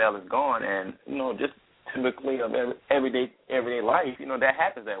said, that male is gone, and, you know, just typically of everyday life, you know, that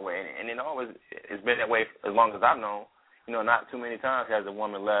happens that way, and it always has been that way as long as I've known. not too many times has a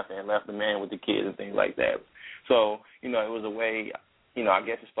woman left the man with the kids and things like that. So, it was a way, I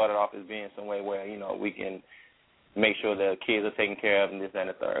guess it started off as being some way where, we can make sure the kids are taken care of and this, that, and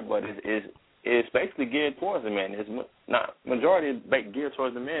the third. But it's basically geared towards the men. It's not majority geared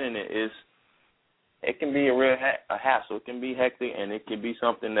towards the men, and it can be a real hassle. It can be hectic, and it can be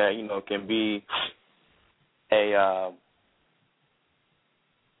something that, can be a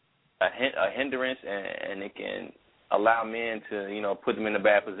hindrance, and it can allow men to, put them in a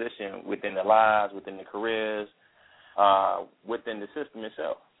bad position within their lives, within their careers, within the system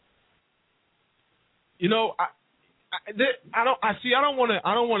itself. I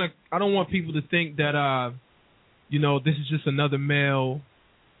don't want people to think that this is just another male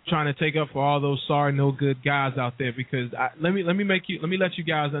trying to take up for all those sorry no good guys out there, because let me let you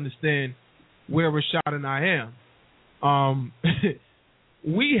guys understand where Rashad and I am.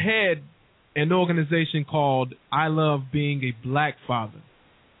 We had an organization called I Love Being a Black Father.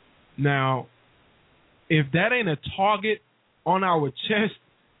 Now, if that ain't a target on our chest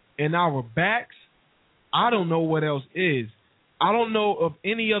and our backs, I don't know what else is. I don't know of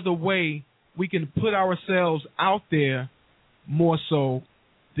any other way we can put ourselves out there more so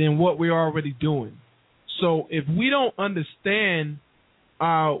than what we're already doing. So if we don't understand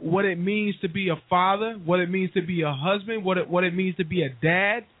what it means to be a father, what it means to be a husband, what it means to be a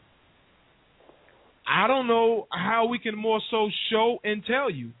dad, I don't know how we can more so show and tell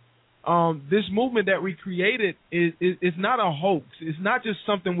you. This movement that we created is not a hoax. It's not just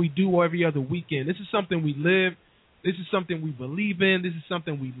something we do every other weekend. This is something we live. This is something we believe in. This is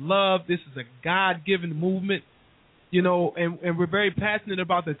something we love. This is a God-given movement, and we're very passionate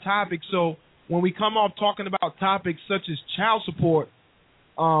about the topic. So when we come off talking about topics such as child support,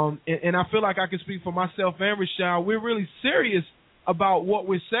 and I feel like I can speak for myself and Rashad, we're really serious about what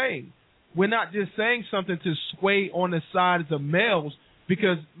we're saying. We're not just saying something to sway on the sides of males,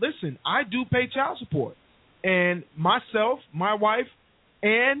 because, listen, I do pay child support. And myself, my wife,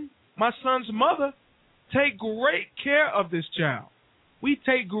 and my son's mother take great care of this child. We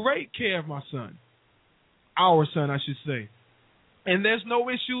take great care of my son. Our son, I should say. And there's no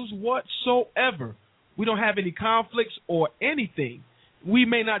issues whatsoever. We don't have any conflicts or anything. We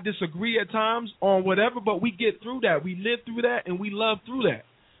may not disagree at times on whatever, but we get through that. We live through that, and we love through that.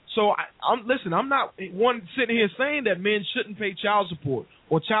 So, I'm not one sitting here saying that men shouldn't pay child support,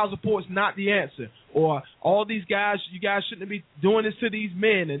 or child support is not the answer, or all these guys, you guys shouldn't be doing this to these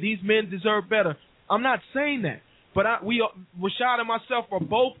men, and these men deserve better. I'm not saying that. But Rashad and myself are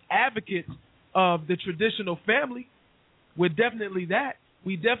both advocates of the traditional family. We're definitely that.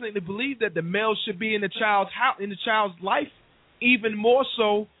 We definitely believe that the male should be in the child's house, in the child's life, even more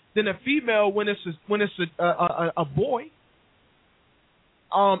so than a female when it's a boy.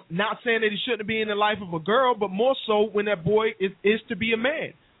 Not saying that he shouldn't be in the life of a girl, but more so when that boy is to be a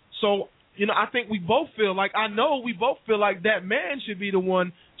man. So, I think we both feel like, that man should be the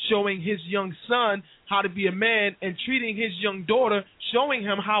one showing his young son how to be a man, and treating his young daughter, showing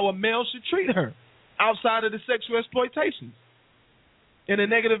him how a male should treat her outside of the sexual exploitation and the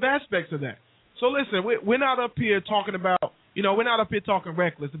negative aspects of that. So listen, we're not up here talking about, we're not up here talking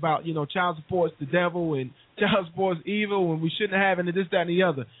reckless about, child support's the devil and child support's evil and we shouldn't have any this, that, and the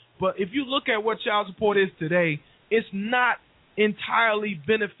other. But if you look at what child support is today, it's not entirely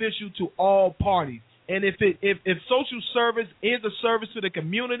beneficial to all parties. And if social service is a service to the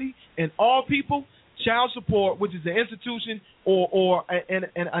community and all people, child support, which is an institution or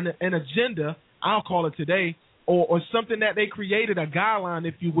an agenda, I'll call it today, or something that they created, a guideline,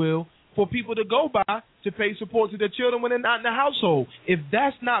 if you will, for people to go by to pay support to their children when they're not in the household. If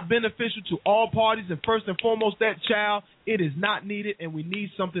that's not beneficial to all parties, and first and foremost that child, it is not needed, and we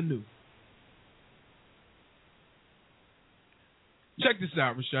need something new. Check this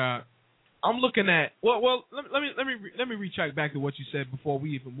out, Rashad. I'm looking at let me retract back to what you said before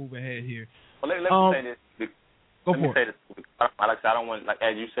we even move ahead here. Well, let me say this. Go for it. Like I said, I don't want,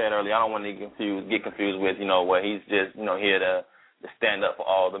 as you said earlier, I don't want to get confused with where he's just here to stand up for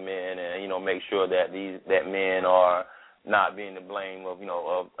all the men and make sure that that men are not being to blame of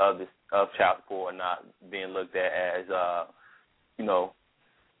of child support, and not being looked at as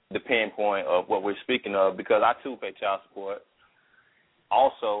the pinpoint of what we're speaking of, because I too pay child support.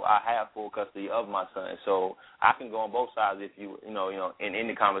 Also, I have full custody of my son, so I can go on both sides if in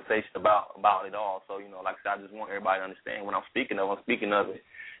any conversation about it all. So like I said, I just want everybody to understand when I'm speaking of it,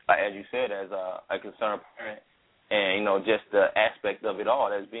 as you said, as a concerned parent, and just the aspect of it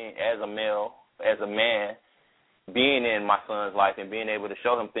all as being as a male, as a man, being in my son's life and being able to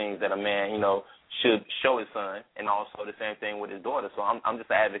show him things that a man, should show his son, and also the same thing with his daughter. So I'm just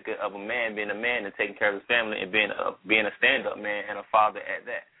an advocate of a man being a man and taking care of his family and being a stand-up man and a father at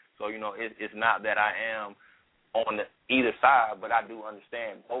that. So, it's not that I am on either side, but I do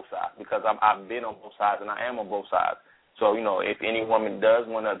understand both sides because I've been on both sides and I am on both sides. So, if any woman does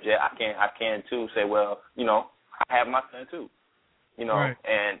want to object, I can too say, well, I have my son too, right.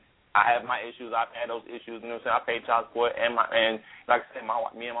 And I have my issues. I've had those issues. I pay child support, and like I said,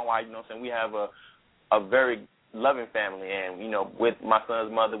 me and my wife. We have a very loving family, and with my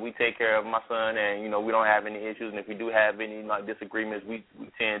son's mother, we take care of my son, and we don't have any issues. And if we do have any disagreements, we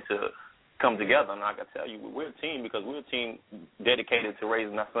tend to come together. And like I tell you, we're a team because we're a team dedicated to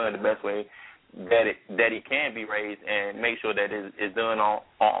raising our son the best way that he can be raised, and make sure that it's done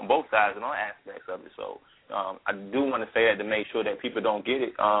on both sides and all aspects of it. So. I do want to say that to make sure that people don't get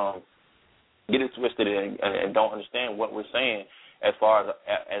it twisted and don't understand what we're saying as far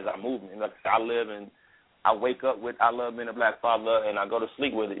as our movement. Like I said, I wake up with I love being a black father, and I go to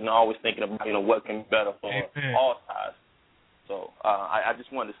sleep with it. Always thinking about what can be better for all sides. So I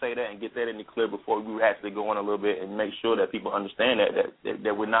just wanted to say that and get that in the clear before we actually go on a little bit and make sure that people understand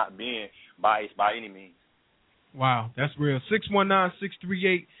that we're not being biased by any means. Wow, that's real.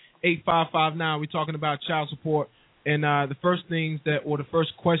 619-638-8559. We're talking about child support, and the first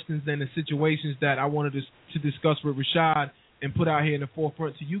questions and the situations that I wanted to discuss with Rashad and put out here in the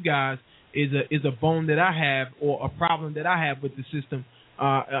forefront to you guys is a bone that I have, or a problem that I have with the system,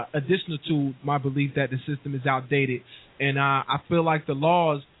 additional to my belief that the system is outdated, and I feel like the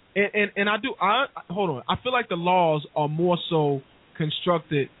laws I feel like the laws are more so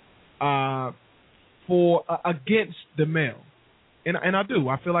constructed against the male. And I do.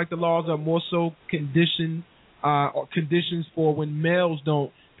 I feel like the laws are more so conditions for when males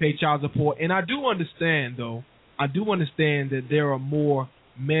don't pay child support. And I do understand that there are more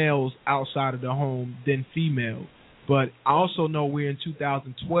males outside of the home than females. But I also know we're in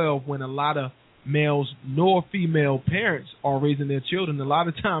 2012 when a lot of males nor female parents are raising their children. A lot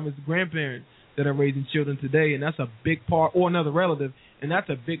of time it's grandparents that are raising children today, and that's a big part, or another relative, and that's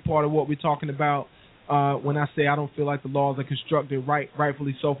a big part of what we're talking about. When I say I don't feel like the laws are constructed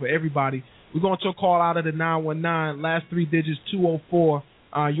rightfully so for everybody. We're going to call out of the 919, last three digits, 204.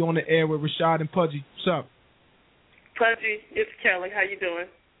 You're on the air with Rashad and Pudgy. What's up? Pudgy, it's Kelly. How you doing?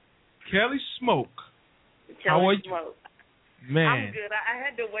 Kelly Smoke. Kelly How are you? Smoke. Man. I'm good. I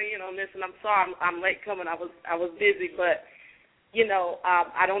had to weigh in on this, and I'm sorry I'm late coming. I was busy, but,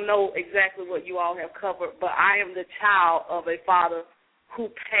 I don't know exactly what you all have covered, but I am the child of a father who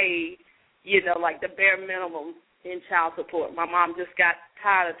paid like the bare minimum in child support. My mom just got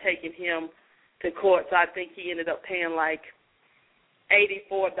tired of taking him to court, so I think he ended up paying like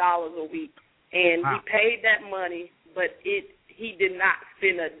 $84 a week. And he paid that money, but he did not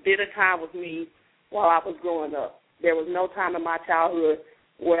spend a bit of time with me while I was growing up. There was no time in my childhood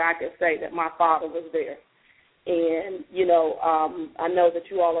where I could say that my father was there. And, I know that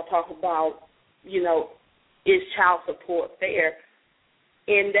you all are talking about, is child support fair?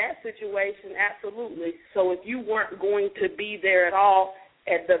 In that situation, absolutely. So if you weren't going to be there at all,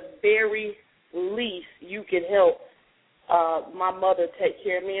 at the very least, you could help my mother take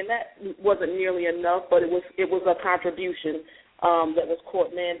care of me, and that wasn't nearly enough, but it was a contribution that was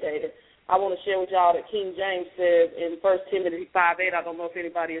court mandated. I want to share with y'all that King James says in 1 Timothy 5:8. I don't know if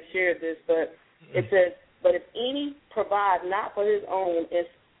anybody has shared this, but it says, "But if any provide not for his own,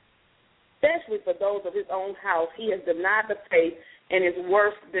 especially for those of his own house, he has denied the faith and is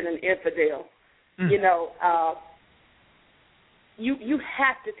worse than an infidel." You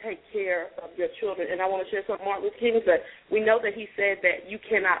have to take care of your children. And I want to share something Martin Luther King said. We know that he said that you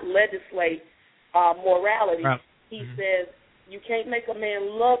cannot legislate morality. Right. He says you can't make a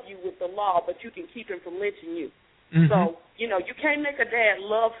man love you with the law, but you can keep him from lynching you. Mm-hmm. So, you can't make a dad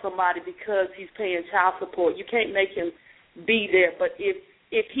love somebody because he's paying child support. You can't make him be there. But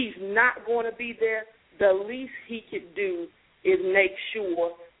if he's not going to be there, the least he could do is make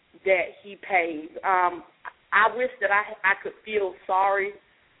sure that he pays. I wish that I could feel sorry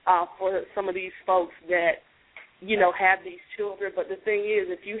for some of these folks that, have these children. But the thing is,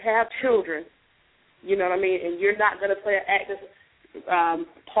 if you have children, you know what I mean, and you're not going to play an active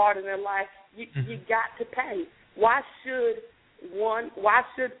part in their life, you got to pay. Why should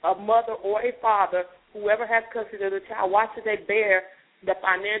a mother or a father, whoever has custody of the child, why should they bear the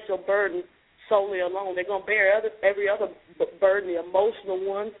financial burden solely alone? They're going to bear every other burden, the emotional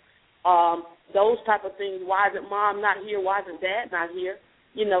ones, those type of things. Why isn't mom not here? Why isn't dad not here?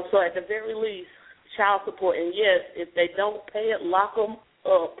 So at the very least, child support. And yes, if they don't pay it, lock them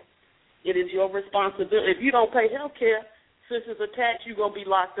up. It is your responsibility. If you don't pay health care, since it's attached, you're going to be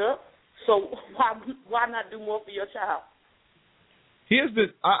locked up. So why not do more for your child?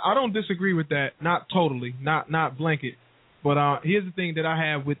 I don't disagree with that, not totally, not blanket, but here's the thing that I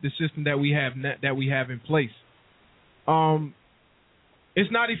have with the system that we have in place.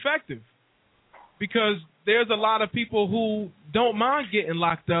 It's not effective because there's a lot of people who don't mind getting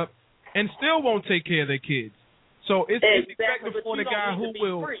locked up and still won't take care of their kids. So it's effective for the guy who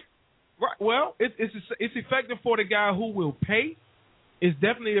will. Right. Well, it's effective for the guy who will pay. It's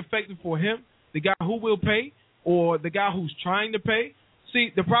definitely effective for him, the guy who will pay, or the guy who's trying to pay. See,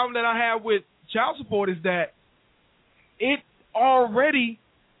 the problem that I have with child support is that it already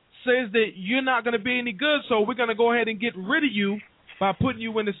says that you're not going to be any good, so we're going to go ahead and get rid of you by putting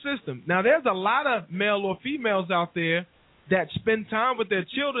you in the system. Now, there's a lot of male or females out there that spend time with their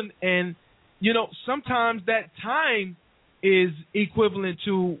children, and, you know, sometimes that time is equivalent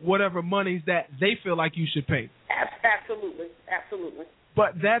to whatever monies that they feel like you should pay. Absolutely.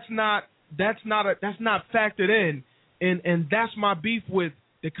 But that's not factored in, and that's my beef with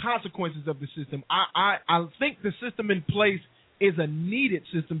the consequences of the system. I think the system in place is a needed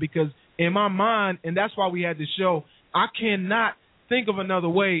system because in my mind, and that's why we had this show, I cannot think of another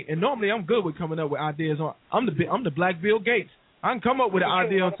way. And normally I'm good with coming up with ideas. I'm the Black Bill Gates. I can come up with an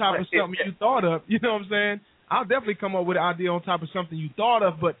idea on top of something you thought of. You know what I'm saying? I'll definitely come up with an idea on top of something you thought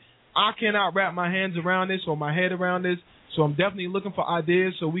of, but I cannot wrap my hands around this or my head around this. So I'm definitely looking for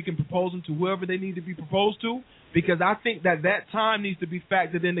ideas so we can propose them to whoever they need to be proposed to, because I think that time needs to be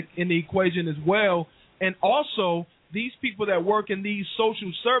factored in the equation as well. And also, these people that work in these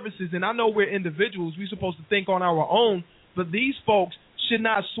social services, and I know we're individuals, we're supposed to think on our own, but these folks should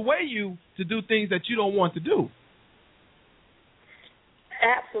not sway you to do things that you don't want to do.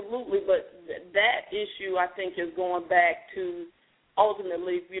 Absolutely, but that issue, I think, is going back to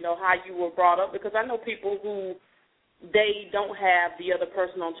ultimately, you know, how you were brought up, because I know people who they don't have the other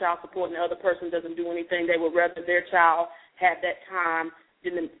person on child support and the other person doesn't do anything. They would rather their child have that time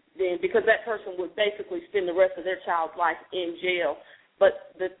than because that person would basically spend the rest of their child's life in jail.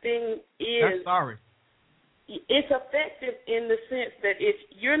 But the thing is, it's effective in the sense that if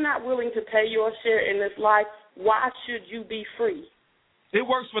you're not willing to pay your share in this life, why should you be free? It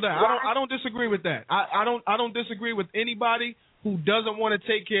works for that. I don't disagree with that. I don't disagree with anybody who doesn't want to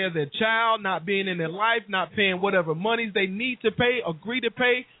take care of their child, not being in their life, not paying whatever monies they need to pay, agree to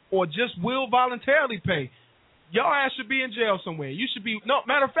pay, or just will voluntarily pay. Your ass should be in jail somewhere. You should be, no,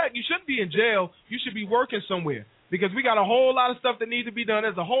 matter of fact, you shouldn't be in jail. You should be working somewhere because we got a whole lot of stuff that needs to be done.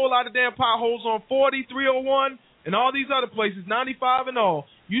 There's a whole lot of damn potholes on 40, 301, and all these other places, 95 and all.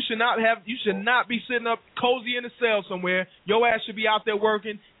 You should not be sitting up cozy in a cell somewhere. Your ass should be out there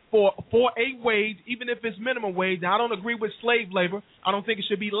working for a wage, even if it's minimum wage. Now, I don't agree with slave labor. I don't think it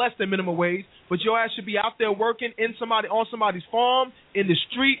should be less than minimum wage. But your ass should be out there working on somebody's farm, in the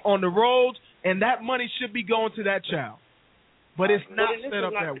street, on the roads, and that money should be going to that child. But it's not set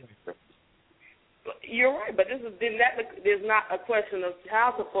up that way. You're right, but there's not a question of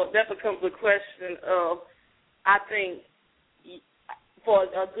child support. That becomes a question of, I think, for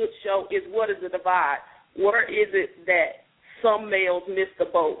a good show, is what is the divide? Where is it that some males miss the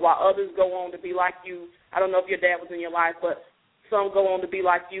boat while others go on to be like you? I don't know if your dad was in your life, but some go on to be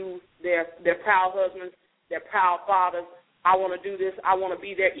like you. They're proud husbands. They're proud fathers. I want to do this. I want to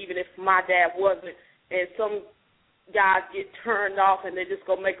be there even if my dad wasn't. And some guys get turned off and they just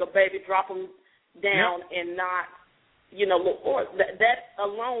go make a baby, drop them down, and not, look for it. That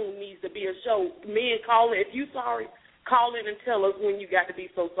alone needs to be a show. Men, call in. If you sorry, call in and tell us when you got to be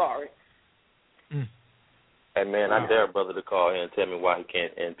so sorry. Hey, man, I dare a brother to call in and tell me why he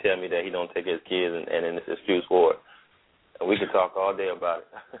can't, and tell me that he don't take his kids and it's an excuse for it. And we can talk all day about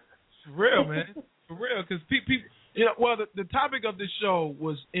it. For real, man. For real, because people, the topic of this show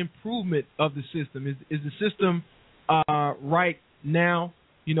was improvement of the system. Is the system right now?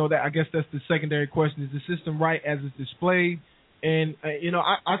 That I guess that's the secondary question. Is the system right as it's displayed? And,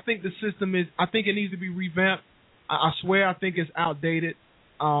 I think the system I think it needs to be revamped. I swear I think it's outdated.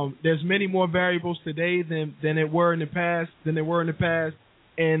 There's many more variables today than there were in the past,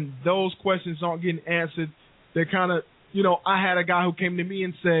 and those questions aren't getting answered. They're kind of, I had a guy who came to me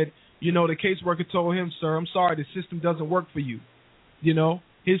and said, the caseworker told him, sir, I'm sorry, the system doesn't work for you.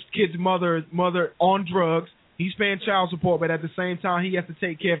 His kid's mother on drugs. He's paying child support, but at the same time, he has to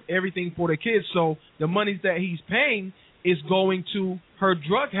take care of everything for the kids. So the monies that he's paying is going to her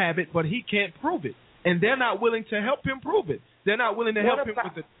drug habit, but he can't prove it. And they're not willing to help him prove it. They're not willing to help him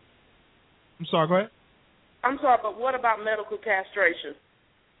with it. I'm sorry, go ahead. I'm sorry, but what about medical castration?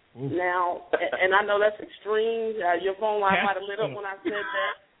 Ooh. Now, and I know that's extreme. Your phone line might have lit up when I said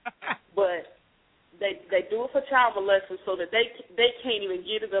that. but they do it for child molesters so that they can't even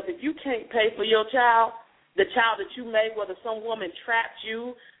get it up. If you can't pay for your child, the child that you made, whether some woman trapped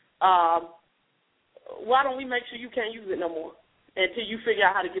you, why don't we make sure you can't use it no more until you figure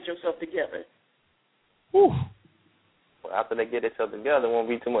out how to get yourself together? Whew. Well, after they get themselves together, there won't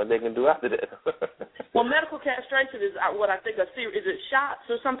be too much they can do after that. Well, medical castration is what I think a series. Is it shots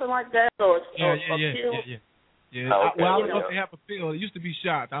or something like that, or a pill? Yeah. Oh, okay. Well, I don't know if they have a pill. It used to be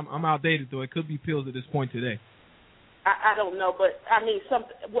shots. I'm outdated though. It could be pills at this point today. I don't know, but I mean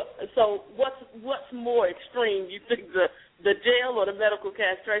something. So what's more extreme? You think the jail or the medical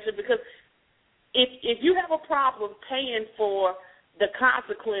castration? Because if you have a problem paying for the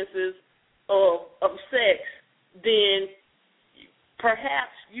consequences of sex, then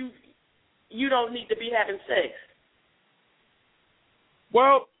perhaps you don't need to be having sex.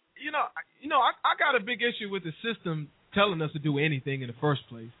 Well, I got a big issue with the system telling us to do anything in the first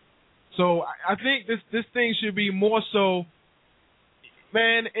place. So I think this thing should be more so,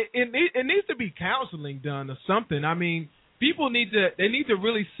 man. It needs to be counseling done or something. I mean, people need to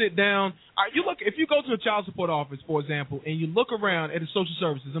really sit down. If you go to a child support office, for example, and you look around at the social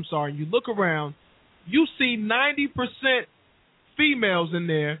services. You look around, you see 90% females in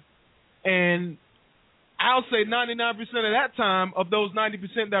there, and I'll say 99% of that time of those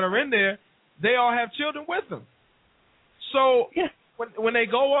 90% that are in there, they all have children with them. So when they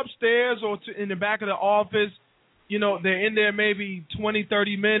go upstairs or in the back of the office, they're in there maybe 20,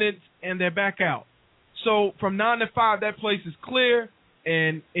 30 minutes, and they're back out. So from 9 to 5, that place is clear,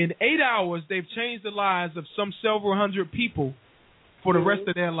 and in 8 hours, they've changed the lives of some several hundred people for the rest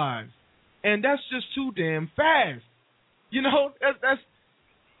of their lives. And that's just too damn fast. That's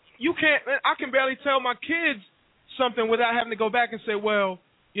you can't. I can barely tell my kids something without having to go back and say,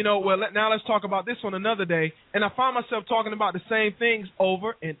 now let's talk about this on another day. And I find myself talking about the same things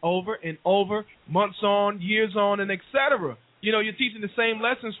over and over and over, months on, years on, and etc. You're teaching the same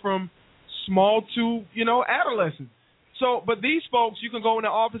lessons from small to, adolescents. So, but these folks, you can go in the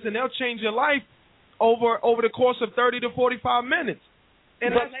office and they'll change your life over the course of 30 to 45 minutes.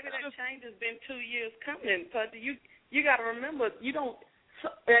 And but maybe that change has been 2 years coming. But you got to remember, you don't.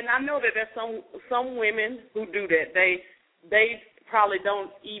 And I know that there's some women who do that. They probably don't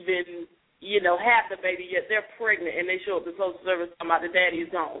even have the baby yet. They're pregnant and they show up to social service talking about the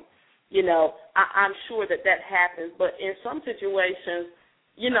daddy's gone. I'm sure that happens. But in some situations,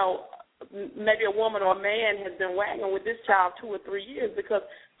 maybe a woman or a man has been wagging with this child 2 or 3 years, because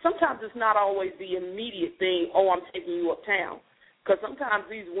sometimes it's not always the immediate thing, I'm taking you uptown. Because sometimes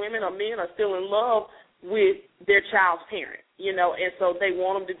these women or men are still in love with their child's parent, and so they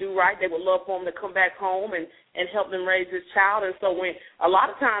want them to do right. They would love for them to come back home and help them raise this child. And so when a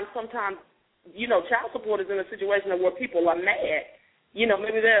lot of times, sometimes, child support is in a situation where people are mad,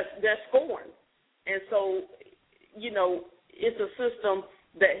 maybe they're scorned. And so, it's a system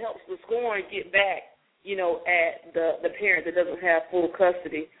that helps the scorned get back, at the parent that doesn't have full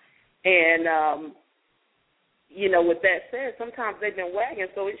custody. And, with that said, sometimes they've been wagging,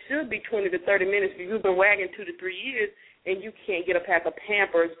 so it should be 20 to 30 minutes. If you've been wagging 2 to 3 years and you can't get a pack of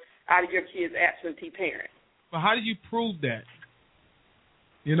Pampers out of your kid's absentee parent. But how do you prove that?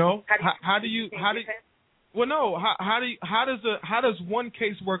 How does one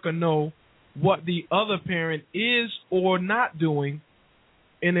caseworker know what the other parent is or not doing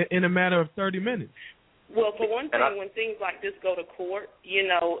in a matter of 30 minutes? Well, for one thing, when things like this go to court,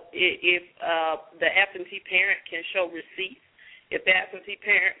 if the absentee parent can show receipts, if the absentee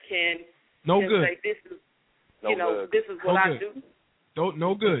parent can say this is, this is what I do.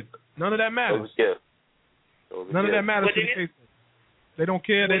 No good. None of that matters. None of that matters to the case. They don't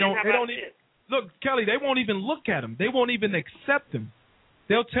care. They don't even look, Kelly. They won't even look at them. They won't even accept them.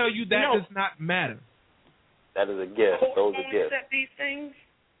 They'll tell you that does not matter. That is a gift. Those are gifts. Accept these things.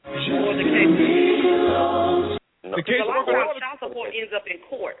 Or the case. No. The case. A lot of times, child support ends up in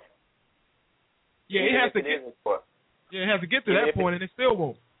court. Yeah, it has to get. Yeah, it has to get to that point, and it still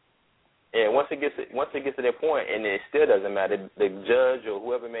won't. Yeah, once it gets to that point, and it still doesn't matter. The judge or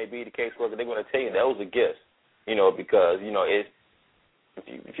whoever it may be, the caseworker, they're going to tell you those are gifts. Because it's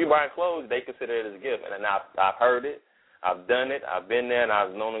if you buy clothes, they consider it as a gift. And I've heard it, I've done it, I've been there, and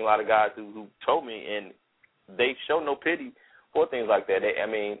I've known a lot of guys who told me, and they show no pity for things like that.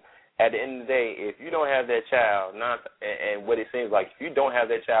 At the end of the day, if you don't have that child, and what it seems like, if you don't have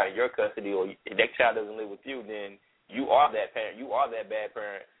that child in your custody, or that child doesn't live with you, then you are that parent. You are that bad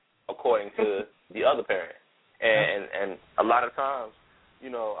parent, according to the other parent. And a lot of times,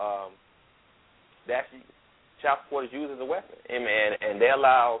 that's child support is used as a weapon, and they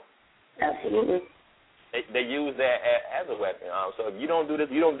allow. Absolutely. they use that as a weapon. So if you don't do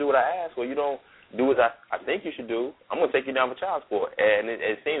this, you don't do what I ask, or you don't do what I think you should do, I'm going to take you down for child support. And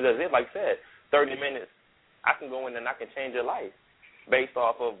it seems as if, like I said, 30 minutes, I can go in and I can change your life based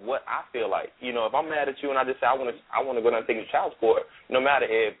off of what I feel like. You know, if I'm mad at you and I just say I want to go down and take you to child support, no matter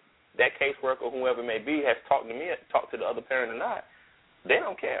if that caseworker or whoever it may be has talked to me, talked to the other parent or not, they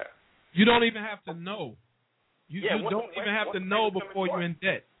don't care. You don't even have to know. You don't even have to know before you're in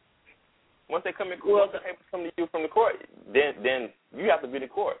debt. Once they come in court, the papers come to you from the court, then you have to be the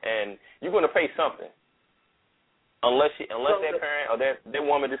court, and you're going to pay something. Unless that parent or that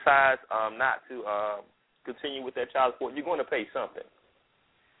woman decides not to continue with that child support, you're going to pay something.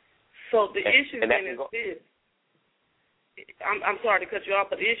 So the issue then is this. I'm sorry to cut you off,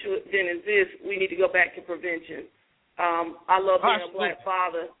 but the issue then is this: we need to go back to prevention. I love being a black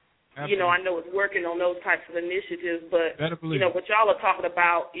father. Absolutely. You know, I know it's working on those types of initiatives, but you know what y'all are talking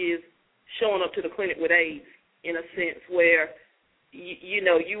about is showing up to the clinic with AIDS in a sense where you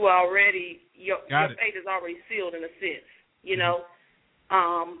know you already your fate is already sealed in a sense. You know,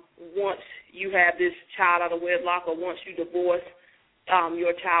 once you have this child out of wedlock or once you divorce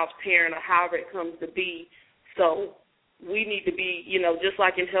your child's parent or however it comes to be. So we need to be, you know, just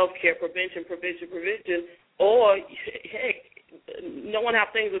like in healthcare, prevention, or heck, knowing how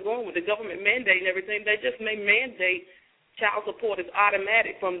things are going with the government mandate and everything, they just may mandate child support is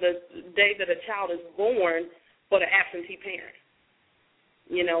automatic from the day that a child is born for the absentee parent.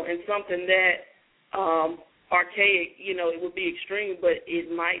 You know, and something that archaic, you know, it would be extreme, but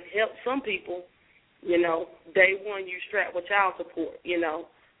it might help some people. You know, day one you strap with child support, you know.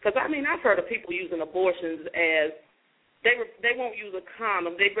 Because, I mean, I've heard of people using abortions as they won't use a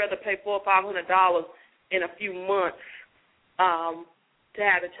condom. They'd rather pay $400 or $500 in a few months to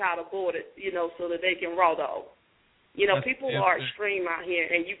have the child aborted, you know, so that they can raw dog. You know, people are extreme out here,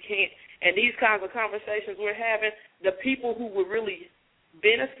 and you can't. And these kinds of conversations we're having, the people who would really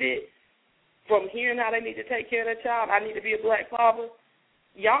benefit from hearing how they need to take care of their child, I need to be a black father,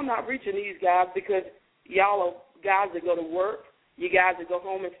 y'all not reaching these guys because y'all are guys that go to work, you guys that go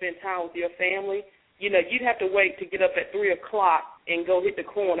home and spend time with your family. You know, you'd have to wait to get up at 3 o'clock and go hit the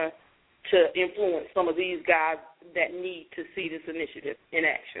corner to influence some of these guys that need to see this initiative in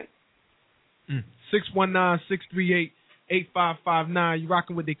action. 619-638-8559. You're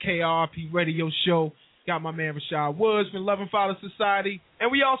rocking with the KRP Radio Show. Got my man Rashad Woods from Loving Father Society.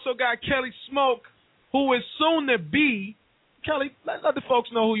 And we also got Kelly Smoke, who is soon to be. Kelly, let the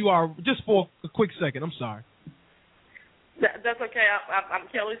folks know who you are just for a quick second. I'm sorry. That's okay. I'm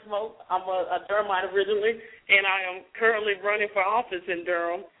Kelly Smoke. I'm a Durhamite originally, and I am currently running for office in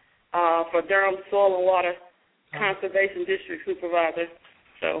Durham for Durham Soil and Water Conservation District Supervisor.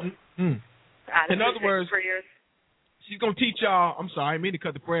 So, in other words, prayers. She's going to teach y'all. I'm sorry, I didn't mean to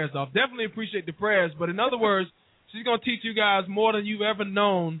cut the prayers off. Definitely appreciate the prayers, but in other words, she's going to teach you guys more than you've ever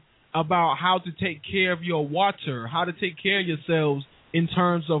known about how to take care of your water, how to take care of yourselves in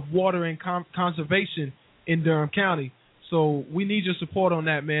terms of water and conservation in Durham County. So we need your support on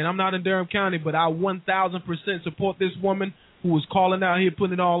that, man. I'm not in Durham County, but I 1,000% support this woman who is calling out here,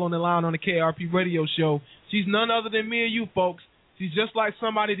 putting it all on the line on the KRP Radio Show. She's none other than me and you, folks. She's just like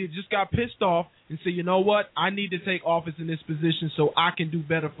somebody that just got pissed off and said, you know what, I need to take office in this position so I can do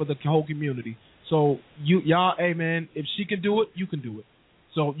better for the whole community. So y'all, hey, man, if she can do it, you can do it.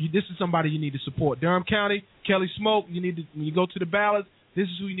 So this is somebody you need to support. Durham County, Kelly Smoke, you need to, when you go to the ballots, this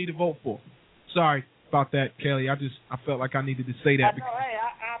is who you need to vote for. Sorry about that, Kelly. I felt like I needed to say that. I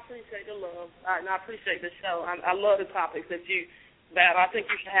appreciate the love, and I appreciate the show. I love the topics that you battle. I think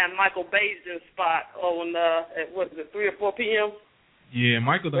you should have Michael Basin's spot on at 3 or 4 p.m. Yeah,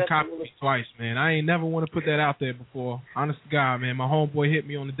 Michael done copied me twice, man. I ain't never want to put that out there before. Honest to God, man. My homeboy hit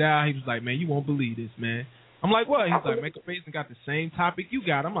me on the dial. He was like, man, you won't believe this, man. I'm like, what? He's like, Michael Basin got the same topic you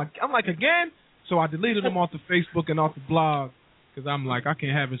got. I'm like, again? So I deleted him off the Facebook and off the blog because I'm like, I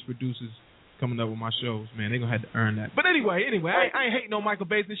can't have his producers coming up with my shows, man. They're going to have to earn that. But anyway, I ain't hating on Michael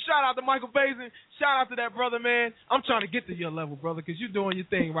Basin. Shout out to Michael Basin. Shout out to that brother, man. I'm trying to get to your level, brother, because you're doing your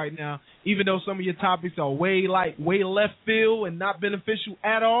thing right now, even though some of your topics are way left field and not beneficial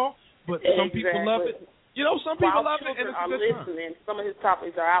at all, but some people love it. You know, some people love it. And it's are listening. Some of his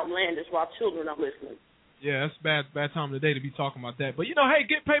topics are outlandish while children are listening. Yeah, that's bad time of the day to be talking about that. But, you know, hey,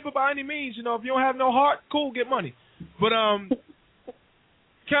 get paper by any means. You know, if you don't have no heart, cool, get money. But,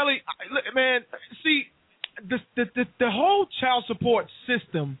 Kelly, man, see, the whole child support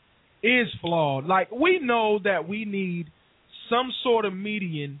system is flawed. Like, we know that we need some sort of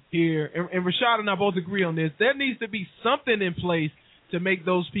median here, and Rashad and I both agree on this. There needs to be something in place to make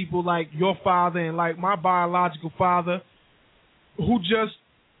those people like your father and like my biological father who just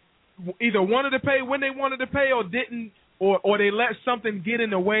either wanted to pay when they wanted to pay or didn't, or they let something get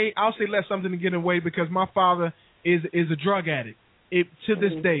in the way. I'll say let something get in the way because my father is a drug addict. To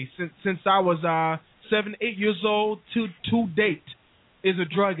this day, since I was 7, 8 years old to date, is a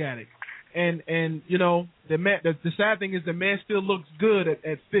drug addict. And you know, the sad thing is the man still looks good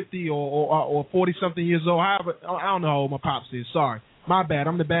at 50 or 40 something years old. However, I don't know how old my pops is. Sorry, my bad.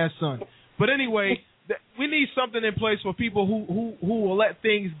 I'm the bad son. But anyway, we need something in place for people who will let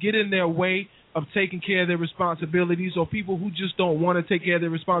things get in their way of taking care of their responsibilities, or people who just don't want to take care of their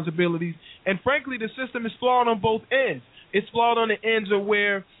responsibilities. And frankly, the system is flawed on both ends. It's flawed on the ends of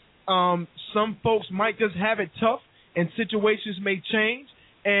where some folks might just have it tough and situations may change.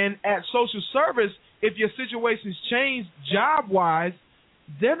 And at social service, if your situations change job-wise,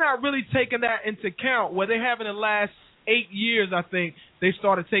 they're not really taking that into account. Where they have in the last 8 years, I think, they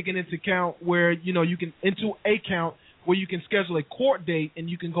started taking into account where, you know, you can, into account where you can schedule a court date and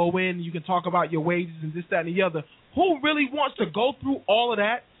you can go in and you can talk about your wages and this, that, and the other. Who really wants to go through all of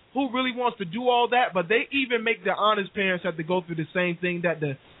that? Who really wants to do all that? But they even make the honest parents have to go through the same thing that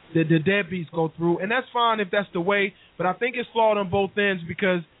the deadbeats go through. And that's fine if that's the way, but I think it's flawed on both ends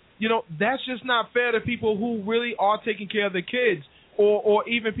because, you know, that's just not fair to people who really are taking care of their kids, or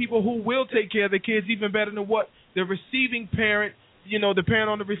even people who will take care of their kids even better than what the receiving parent, you know, the parent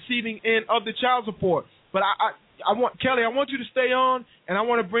on the receiving end of the child support. But I want, Kelly, I want you to stay on, and I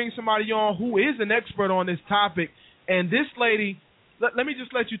want to bring somebody on who is an expert on this topic. And this lady, let me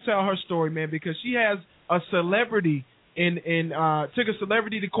just let you tell her story, man, because she has a celebrity took a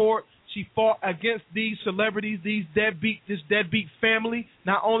celebrity to court. She fought against these celebrities, this deadbeat family,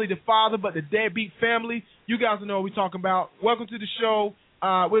 not only the father, but the deadbeat family. You guys know what we're talking about. Welcome to the show.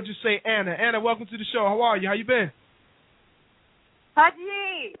 We'll just say Anna. Anna, welcome to the show. How are you? How you been?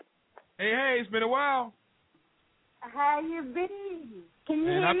 Haji. Hey, it's been a while. How you been? Can you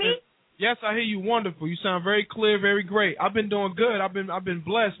hear me? Yes, I hear you. Wonderful. You sound very clear, very great. I've been doing good. I've been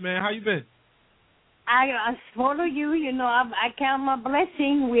blessed, man. How you been? I follow you. You know, I count my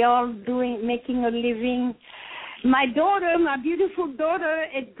blessing. We all making a living. My daughter, my beautiful daughter,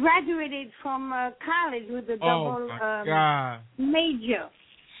 graduated from college with a double major.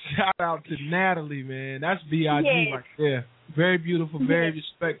 Shout out to Natalie, man. That's B.I.G. right there. Very beautiful, very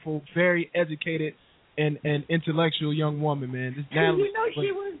respectful, very educated, and intellectual young woman, man. This Natalie. You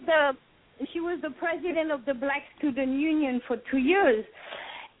know, she was the president of the Black Student Union for 2 years.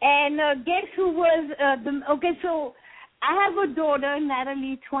 And guess who was so I have a daughter,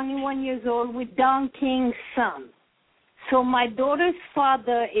 Natalie, 21 years old, with Don King's son. So my daughter's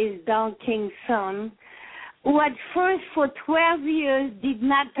father is Don King's son, who at first for 12 years did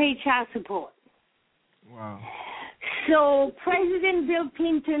not pay child support. Wow. So President Bill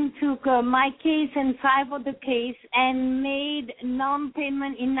Clinton took my case and 5 other cases and made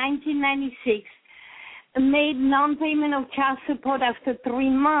non-payment in 1996. Made non-payment of child support after 3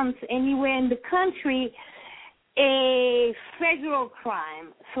 months anywhere in the country a federal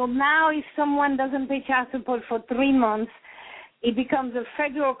crime. So now if someone doesn't pay child support for 3 months, it becomes a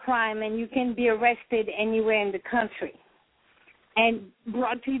federal crime and you can be arrested anywhere in the country and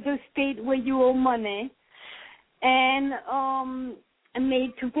brought to the state where you owe money and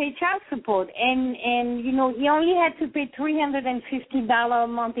made to pay child support. And you know, he only had to pay $350 a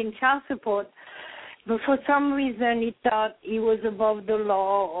month in child support. But for some reason, he thought he was above the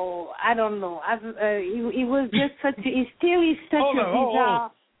law, or I don't know. It was just such. It still is such a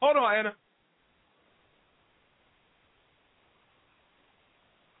bizarre. Hold on, Anna.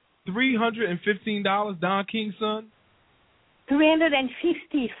 $315, Don King's son.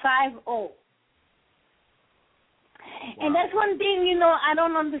 350. Wow. And that's one thing, you know, I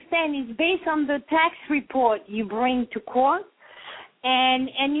don't understand. It's based on the tax report you bring to court. And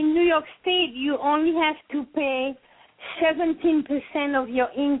in New York State, you only have to pay 17% of your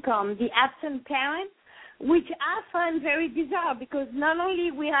income, the absent parent, which I find very bizarre because not only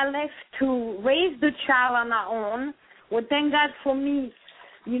we are left to raise the child on our own, well, thank God for me,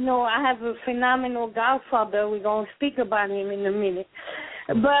 you know, I have a phenomenal godfather. We're going to speak about him in a minute.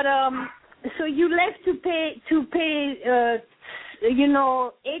 But so you left to pay, you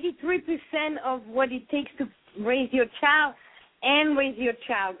know, 83% of what it takes to raise your child. And raise your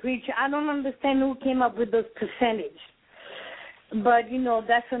child, which I don't understand who came up with those percentage. But, you know,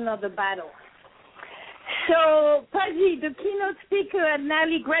 that's another battle. So, Pudgy, the keynote speaker at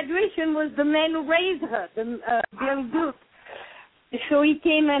Natalie graduation was the man who raised her, Bill Duke. So he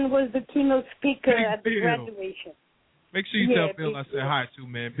came and was the keynote speaker at the graduation. Make sure you tell Bill I said hi too,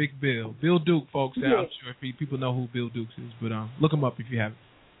 man. Big Bill. Bill Duke, folks. I'm sure people know who Bill Dukes is, but look him up if you haven't.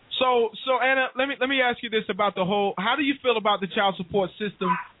 So Anna, let me ask you this about the whole. How do you feel about the child support system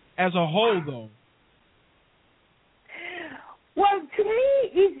as a whole, though? Well, to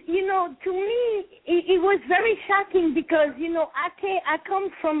me, it was very shocking because, I come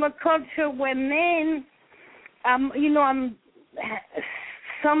from a culture where men, I'm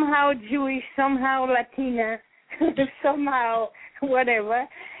somehow Jewish, somehow Latina, somehow whatever.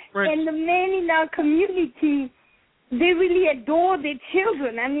 Right. And the men in our community, they really adore their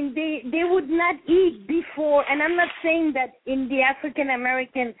children. I mean, they would not eat before, and I'm not saying that in the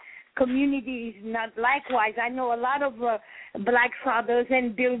African-American community is not likewise. I know a lot of black fathers,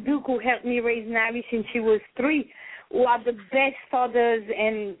 and Bill Duke, who helped me raise Nari since she was 3, who are the best fathers,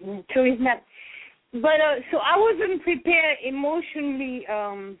 and so it's not. But so I wasn't prepared emotionally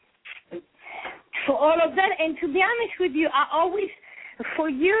for all of that. And to be honest with you, for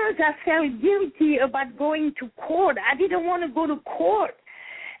years I felt guilty about going to court. I didn't want to go to court.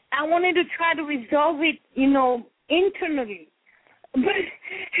 I wanted to try to resolve it, internally.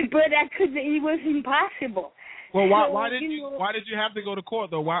 But I couldn't. It was impossible. Well, why did you have to go to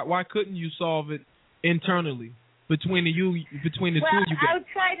court though? Why couldn't you solve it internally between the two of you guys?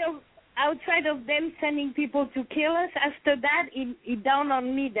 Outside of them sending people to kill us, after that, it dawned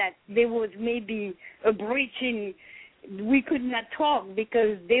on me that there was maybe a breach in. We could not talk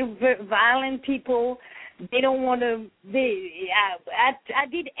because they were violent people. They don't want to. I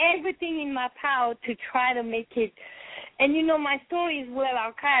did everything in my power to try to make it. And my story is well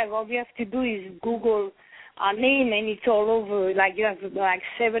archived. All you have to do is Google our name, and it's all over. Like you have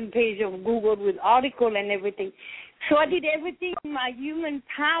 7 pages of Google with article and everything. So I did everything in my human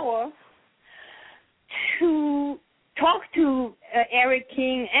power to talk to Eric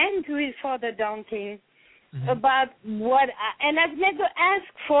King and to his father, Don King, about and I've never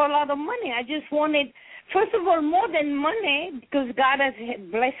asked for a lot of money. I just wanted, first of all, more than money, because God has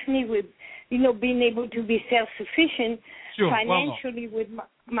blessed me with, being able to be self-sufficient financially with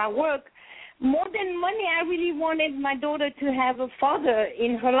my work. More than money, I really wanted my daughter to have a father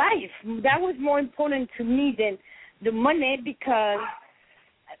in her life. That was more important to me than the money, because,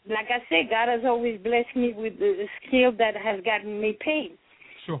 like I said, God has always blessed me with a skill that has gotten me paid.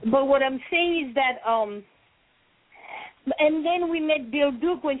 Sure. But what I'm saying is that, and then we met Bill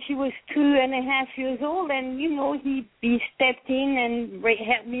Duke when she was 2.5 years old, and, he stepped in and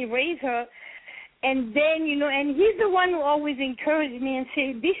helped me raise her. And then, and he's the one who always encouraged me and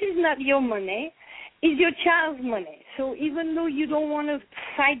said, this is not your money, it's your child's money. So even though you don't want to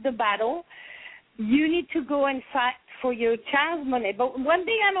fight the battle, you need to go and fight for your child's money. But one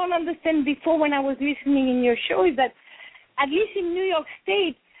thing I don't understand before, when I was listening in your show, is that at least in New York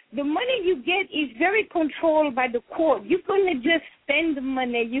State, the money you get is very controlled by the court. You couldn't just spend the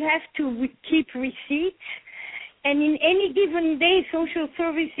money. You have to keep receipts. And in any given day, social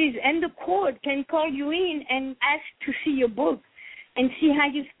services and the court can call you in and ask to see your book and see how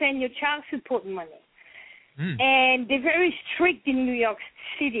you spend your child support money. And they're very strict in New York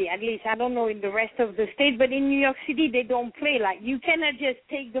City, at least. I don't know in the rest of the state, but in New York City, they don't play. Like, you cannot just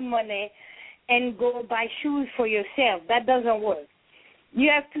take the money and go buy shoes for yourself. That doesn't work. You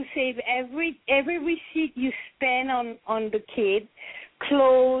have to save every receipt you spend on the kid,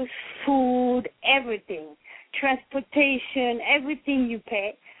 clothes, food, everything, transportation, everything you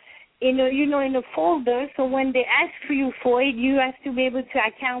pay, in a folder. So when they ask for you for it, you have to be able to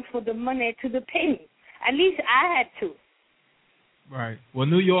account for the money to the penny. At least I had to. Right. Well,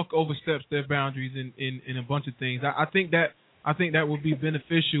 New York oversteps their boundaries in a bunch of things. I think that would be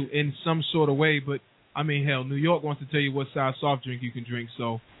beneficial in some sort of way, but I mean, hell, New York wants to tell you what size soft drink you can drink.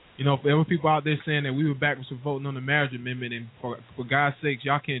 So, if there were people out there saying that we were backwards for voting on the marriage amendment, and for God's sakes,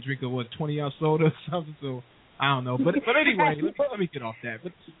 y'all can't drink a 20-ounce soda or something. So I don't know. But anyway, let me get off that.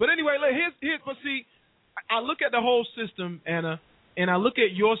 But anyway, but see, I look at the whole system, Anna, and I look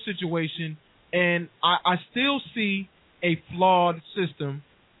at your situation, and I still see a flawed system,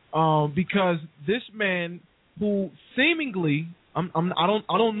 because this man who seemingly, I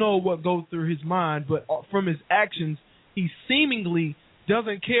don't know what goes through his mind, but from his actions, he seemingly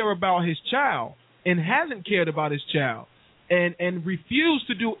doesn't care about his child and hasn't cared about his child, and refused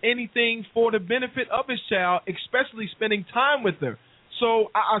to do anything for the benefit of his child, especially spending time with her.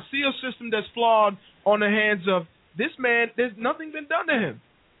 So I see a system that's flawed on the hands of this man. There's nothing been done to him.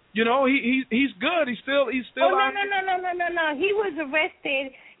 He's good. He's still. Oh no! He was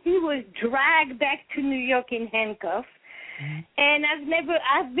arrested. He was dragged back to New York in handcuffs. And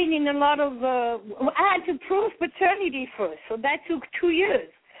I've been in a lot of, I had to prove paternity first, so that took 2 years.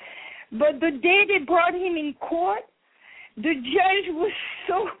 But the day they brought him in court, the judge was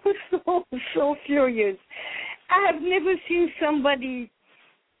so furious. I have never seen somebody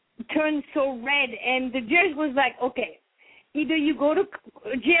turn so red, and the judge was like, okay, either you go to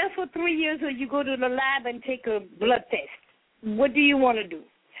jail for 3 years or you go to the lab and take a blood test. What do you want to do?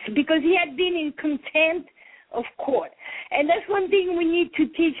 Because he had been in contempt of court. And that's one thing we need to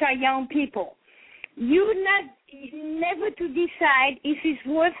teach our young people. Never to decide if it's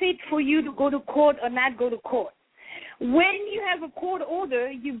worth it for you to go to court or not go to court. When you have a court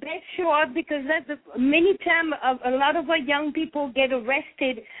order, you best show up, because many times a lot of our young people get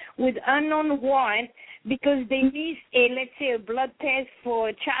arrested with unknown warrant because they missed let's say a blood test for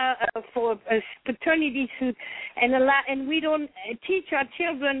a child for a paternity suit, and we don't teach our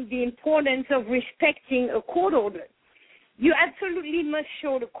children the importance of respecting a court order. You absolutely must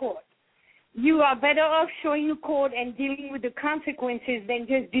show the court. You are better off showing the court and dealing with the consequences than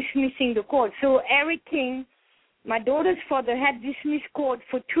just dismissing the court. So Eric King, my daughter's father, had dismissed court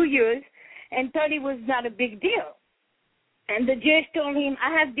for 2 years and thought it was not a big deal. And the judge told him,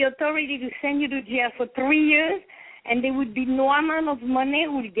 I have the authority to send you to jail for 3 years, and there would be no amount of money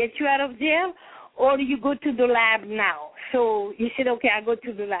will get you out of jail, or you go to the lab now. So he said, okay, I go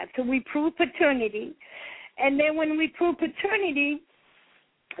to the lab. So we proved paternity. And then when we proved paternity,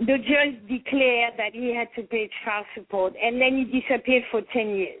 the judge declared that he had to pay child support, and then he disappeared for 10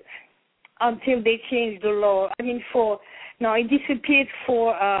 years until they changed the law. He disappeared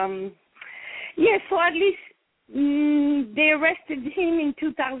for at least they arrested him in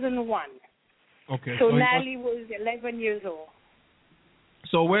 2001. Okay. So now he was 11 years old.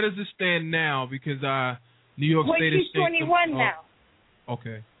 So where does it stand now? Because New York State is 21 now.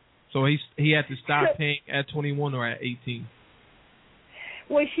 Okay. So he had to stop paying at 21 or at 18?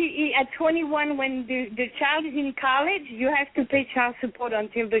 Well, at 21, when the child is in college, you have to pay child support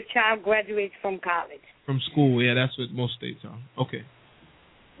until the child graduates from college. From school, yeah, that's what most states are. Okay.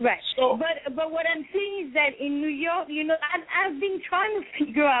 Right. So, but what I'm saying is that in New York, I've been trying to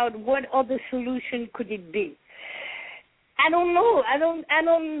figure out what other solution could it be. I don't know. I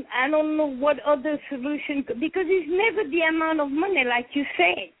don't know what other solution because it's never the amount of money, like you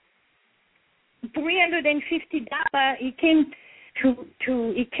said. $350. He came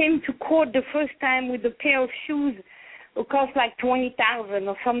to court the first time with a pair of shoes that cost like $20,000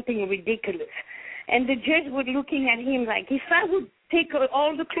 or something ridiculous. And the judge was looking at him like, if I would take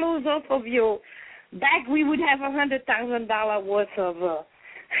all the clothes off of your back, we would have $100,000 worth of.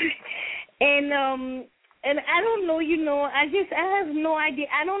 And I don't know, I have no idea.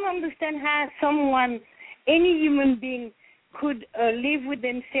 I don't understand how any human being, could live with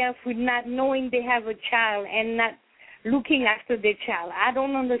themselves with not knowing they have a child and not looking after their child. I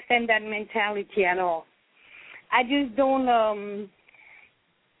don't understand that mentality at all. I just don't.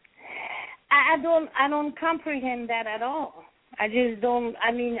 I don't comprehend that at all. I just don't.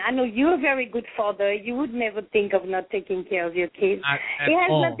 I mean, I know you're a very good father. You would never think of not taking care of your kids. It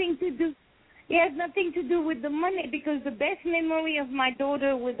has nothing to do. It has nothing to do with the money, because the best memory of my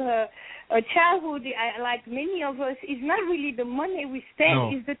daughter with her childhood, like many of us, is not really the money we spend.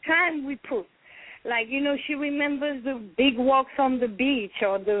 No. It's the time we put. Like, she remembers the big walks on the beach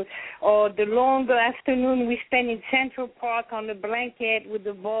or the longer afternoon we spent in Central Park on the blanket with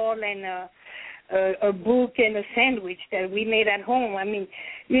the ball and a book and a sandwich that we made at home. I mean,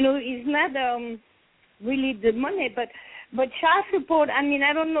 it's not really the money, but child support, I mean,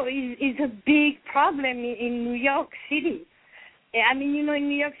 I don't know, is a big problem in New York City. I mean, in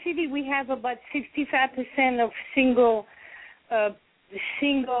New York City we have about 65% of single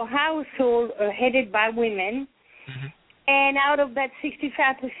household headed by women. Mm-hmm. And out of that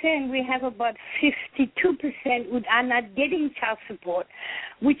 65%, we have about 52% who are not getting child support,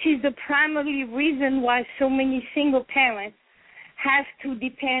 which is the primary reason why so many single parents have to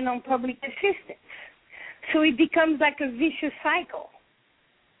depend on public assistance. So it becomes like a vicious cycle.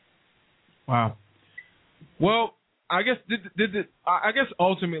 Wow. Well, I guess I guess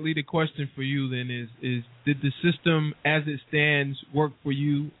ultimately the question for you then is did the system as it stands work for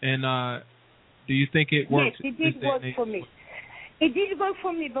you, and do you think it works? Yes, it did work for me. It did work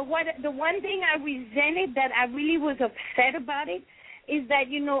for me, but the one thing I resented, that I really was upset about it, is that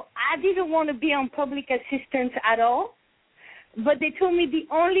I didn't want to be on public assistance at all. But they told me the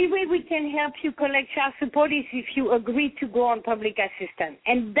only way we can help you collect child support is if you agree to go on public assistance.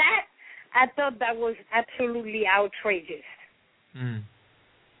 And that, I thought that was absolutely outrageous. Mm.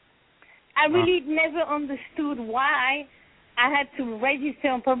 I really never understood why I had to register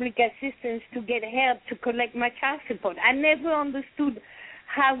on public assistance to get help to collect my child support. I never understood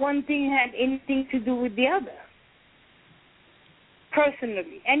how one thing had anything to do with the other,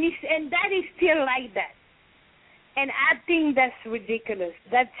 personally. And that is still like that. And I think that's ridiculous.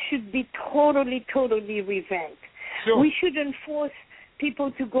 That should be totally, totally revamped. Sure. We shouldn't force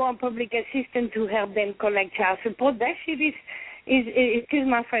people to go on public assistance to help them collect child support. That shit is excuse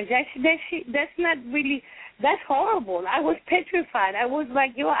my French. That's not really. That's horrible. I was petrified. I was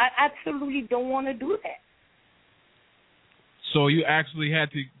like, I absolutely don't want to do that. So you actually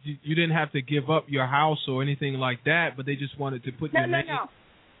you didn't have to give up your house or anything like that, but they just wanted to put your name.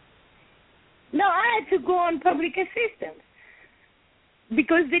 No, I had to go on public assistance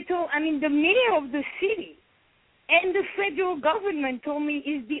because they told. The mayor of the city and the federal government told me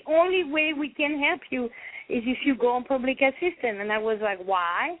is the only way we can help you is if you go on public assistance. And I was like,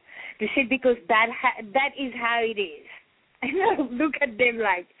 why? They said because that is how it is. And I look at them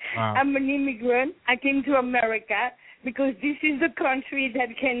like, wow. I'm an immigrant. I came to America because this is the country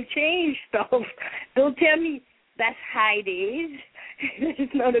that can change stuff. Don't tell me that's how it is.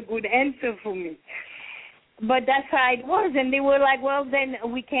 It's not a good answer for me. But that's how it was. And they were like, well, then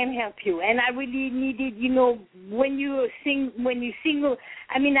we can help you. And I really needed, when you single,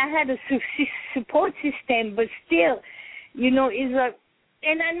 I had a support system, but still, is a,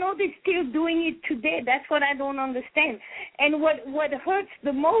 and I know they're still doing it today. That's what I don't understand. And what hurts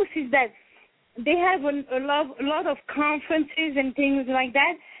the most is that they have a lot of conferences and things like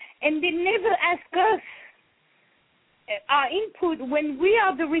that, and they never ask us our input when we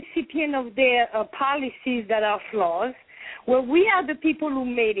are the recipient of their policies that are flaws, where we are the people who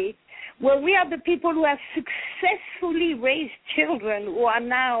made it, where we are the people who have successfully raised children who are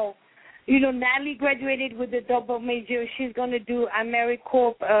now, Natalie graduated with a double major. She's going to do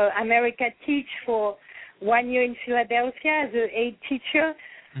America Teach for 1 year in Philadelphia as an aide teacher,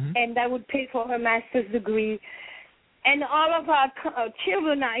 and that would pay for her master's degree. And all of our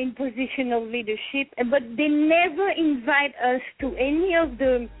children are in position of leadership, but they never invite us to any of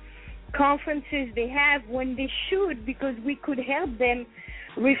the conferences they have when they should, because we could help them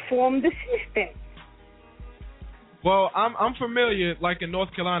reform the system. Well, I'm familiar, like in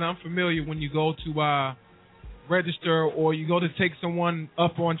North Carolina, I'm familiar when you go to register or you go to take someone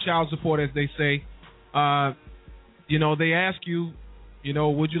up on child support, as they say, they ask you,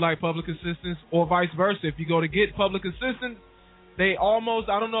 would you like public assistance, or vice versa. If you go to get public assistance, they almost,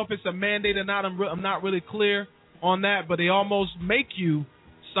 I don't know if it's a mandate or not, I'm not really clear on that, but they almost make you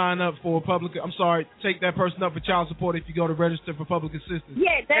sign up for take that person up for child support if you go to register for public assistance.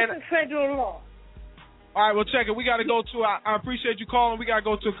 Yeah, that's a federal law. All right, well, check it. We got to go to, I appreciate you calling. We got to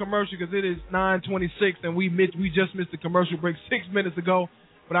go to a commercial because it is 9:26, and we just missed the commercial break 6 minutes ago.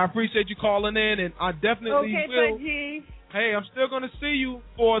 But I appreciate you calling in, and I definitely will. Budgie. Hey, I'm still going to see you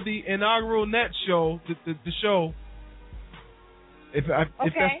for the inaugural net show, the show, if that's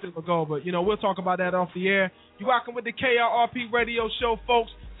still a go. But, we'll talk about that off the air. You're rocking with the KRRP radio show,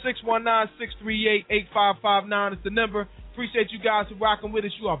 folks. 619-638-8559 is the number. Appreciate you guys for rocking with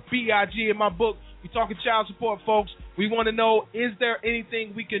us. You are B.I.G. in my book. We're talking child support, folks. We want to know, is there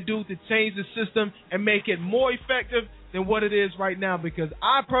anything we can do to change the system and make it more effective than what it is right now? Because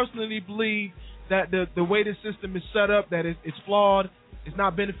I personally believe that the way the system is set up, that it's flawed, it's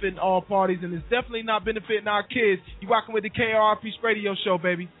not benefiting all parties, and it's definitely not benefiting our kids. You rocking with the KRP radio show,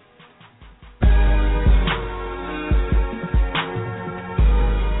 baby.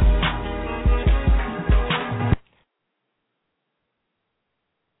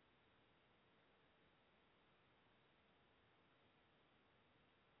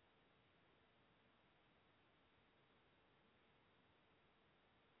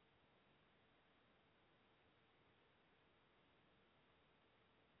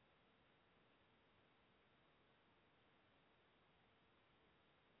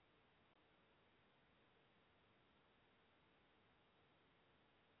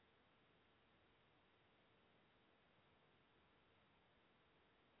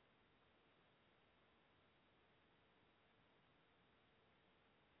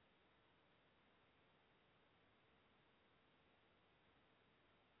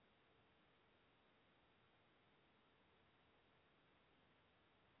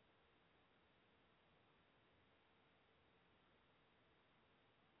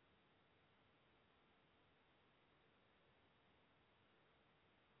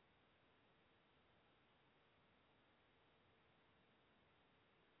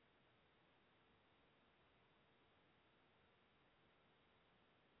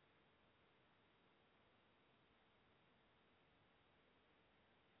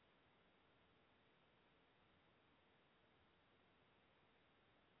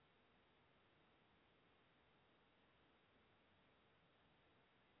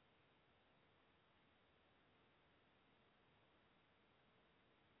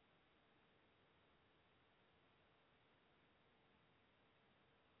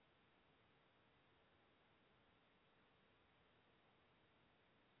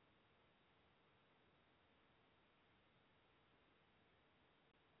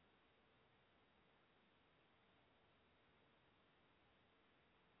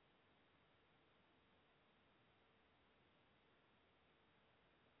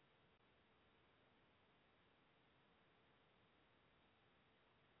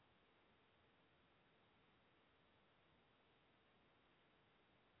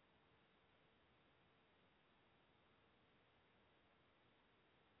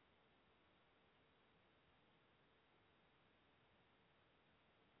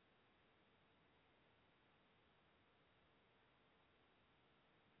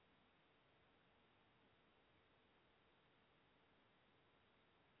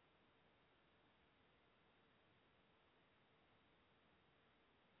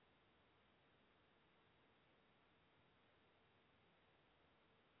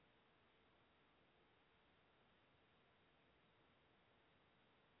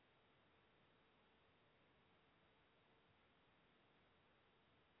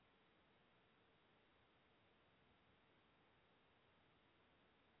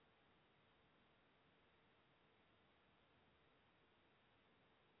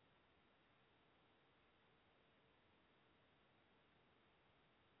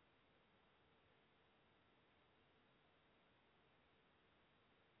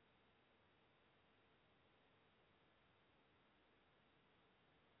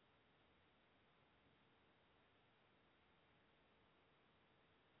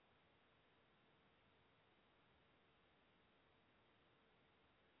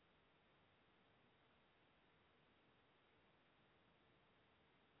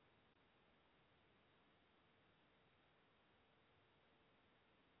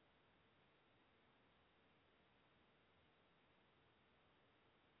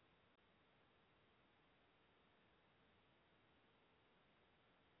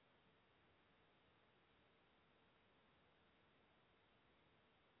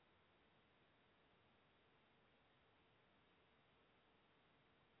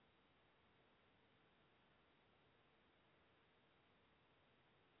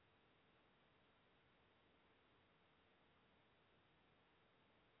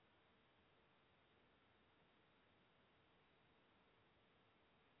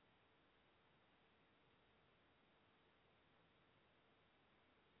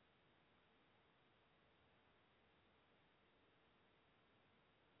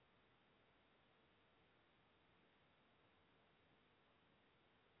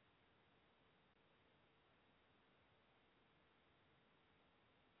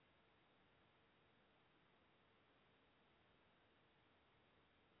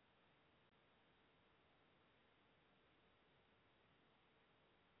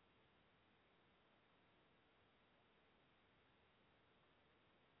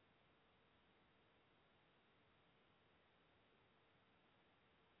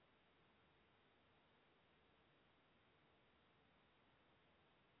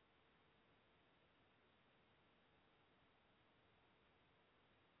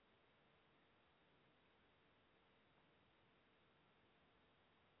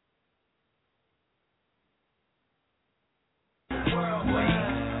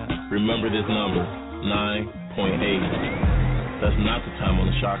 Remember this number, 9.8. That's not the time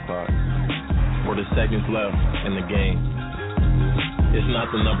on the shot clock. For the seconds left in the game. It's not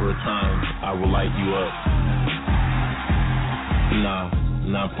the number of times I will light you up. Nah,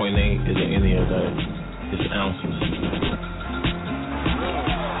 9.8 isn't any of that. It's ounces.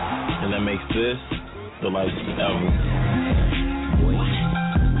 And that makes this the lightest album.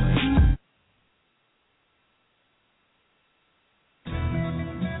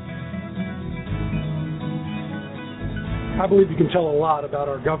 I believe you can tell a lot about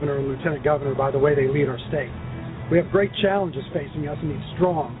our governor and lieutenant governor by the way they lead our state. We have great challenges facing us and need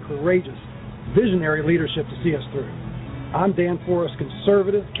strong, courageous, visionary leadership to see us through. I'm Dan Forrest,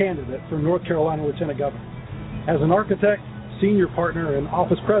 conservative candidate for North Carolina lieutenant governor. As an architect, senior partner, and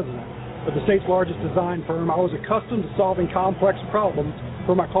office president of the state's largest design firm, I was accustomed to solving complex problems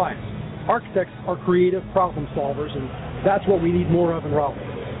for my clients. Architects are creative problem solvers, and that's what we need more of in Raleigh.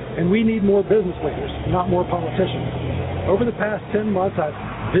 And we need more business leaders, not more politicians. Over the past 10 months, I've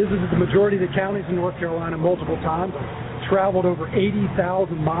visited the majority of the counties in North Carolina multiple times. I've traveled over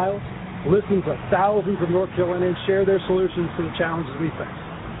 80,000 miles, listened to thousands of North Carolinians share their solutions to the challenges we face.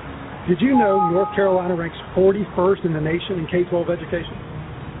 Did you know North Carolina ranks 41st in the nation in K-12 education,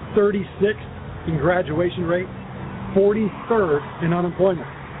 36th in graduation rate, 43rd in unemployment,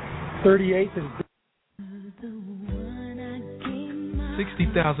 38th in...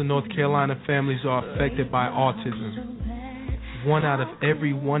 60,000 North Carolina families are affected by autism. 1 out of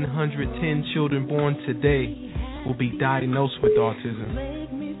every 110 children born today will be diagnosed with autism.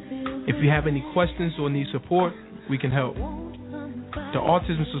 If you have any questions or need support, we can help. The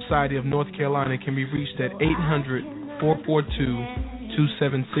Autism Society of North Carolina can be reached at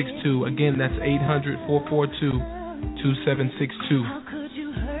 800-442-2762. Again, that's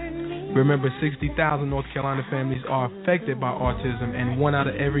 800-442-2762. Remember, 60,000 North Carolina families are affected by autism, and 1 out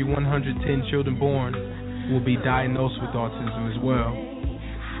of every 110 children born will be diagnosed with autism as well.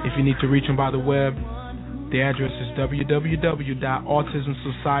 If you need to reach them by the web, the address is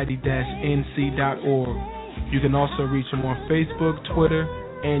www.autismsociety-nc.org. You can also reach them on Facebook, Twitter,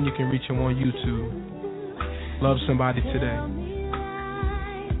 and you can reach them on YouTube. Love somebody today.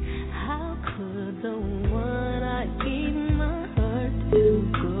 How could the one I gave my heart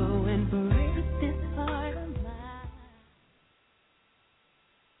to go and break this heart of mine?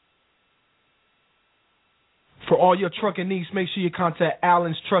 For all your trucking needs, make sure you contact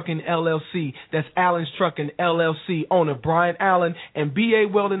Allen's Trucking LLC. That's Allen's Trucking LLC, owner Brian Allen and BA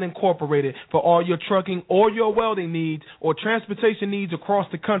Welding Incorporated. For all your trucking or your welding needs or transportation needs across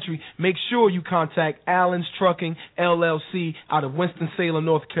the country, make sure you contact Allen's Trucking LLC out of Winston-Salem,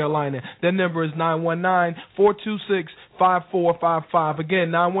 North Carolina. Their number is 919-426-5455.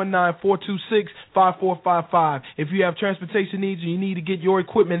 Again, 919-426-5455. If you have transportation needs and you need to get your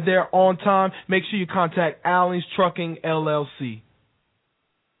equipment there on time, make sure you contact Allen's Trucking LLC.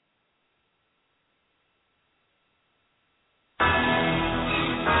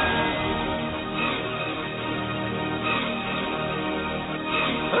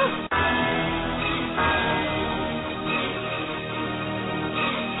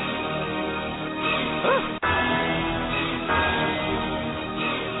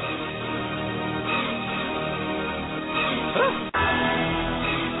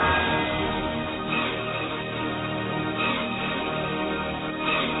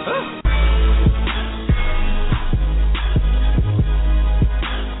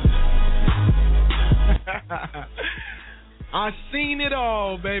 I seen it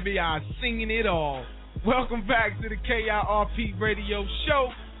all, baby. I seen it all. Welcome back to the KIRP Radio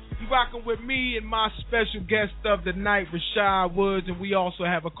Show. You rocking with me and my special guest of the night, Rashad Woods, and we also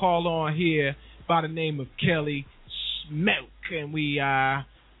have a call on here by the name of Kelly Smoke, and we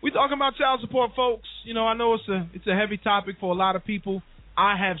talking about child support, folks. You know, I know it's a heavy topic for a lot of people.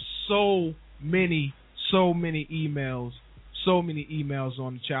 I have so many emails on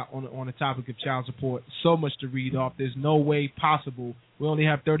the topic of child support. So much to read off. There's no way possible. We only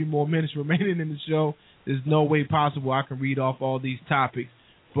have 30 more minutes remaining in the show. There's no way possible I can read off all these topics.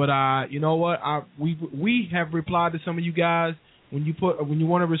 But you know what? We have replied to some of you guys. When you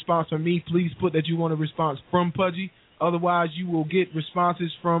want a response from me, please put that you want a response from Pudgy. Otherwise, you will get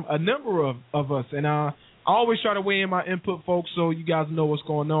responses from a number of us. And I always try to weigh in my input, folks, so you guys know what's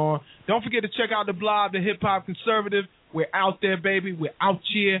going on. Don't forget to check out the blog, The Hip Hop Conservative. We're out there, baby. We're out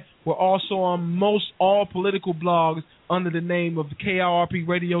here. We're also on most all political blogs under the name of the KIRP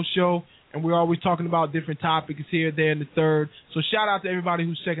Radio Show. And we're always talking about different topics here, there, and the third. So shout out to everybody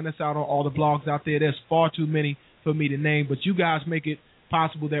who's checking us out on all the blogs out there. There's far too many for me to name, but you guys make it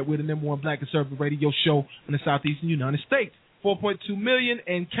possible that we're the #1 black conservative radio show in the southeastern United States. $4.2 million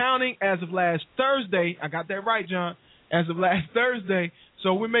and counting as of last Thursday. I got that right, John. As of last Thursday.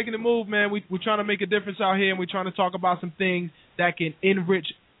 So we're making a move, man. We're trying to make a difference out here, and we're trying to talk about some things that can enrich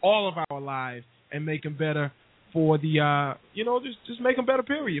all of our lives and make them better for the, just make them better,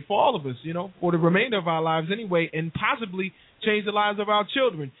 period, for all of us, for the remainder of our lives anyway, and possibly change the lives of our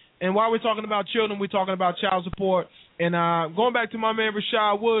children. And while we're talking about children, we're talking about child support. And going back to my man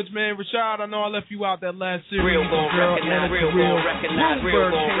Rashad Woods, man. Rashad, I know I left you out that last series. Real gon' recognize, real gon' recognize,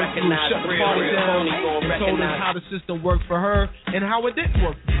 real gon' recognize, real gon' recognize. Told us how the system worked for her and how it didn't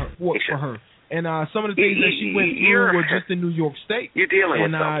work for her. And some of the things that she went through were just in New York State. You're dealing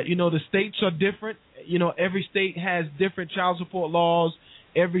with something. The states are different. Every state has different child support laws.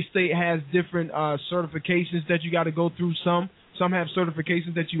 Every state has different certifications that you got to go through. Some have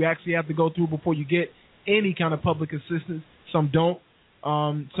certifications that you actually have to go through before you get any kind of public assistance. Some don't.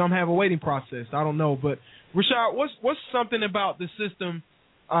 Some have a waiting process. I don't know. But, Rashad, what's something about the system,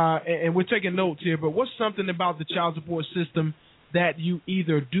 and we're taking notes here, but what's something about the child support system that you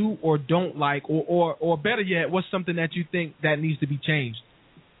either do or don't like, or better yet, what's something that you think that needs to be changed?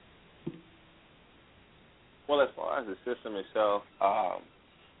 Well, as far as the system itself,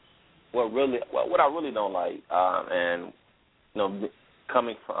 what I really don't like, and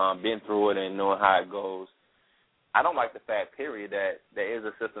coming from being through it and knowing how it goes, I don't like the fact, period, that there is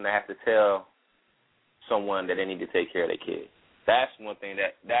a system that has to tell someone that they need to take care of their kid. That's one thing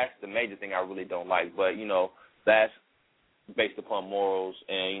that's the major thing I really don't like. But that's based upon morals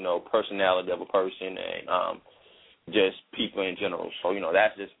and personality of a person and just people in general. So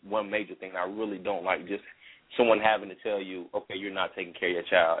that's just one major thing I really don't like. Just someone having to tell you, okay, you're not taking care of your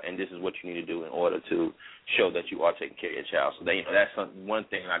child, and this is what you need to do in order to show that you are taking care of your child. So that's one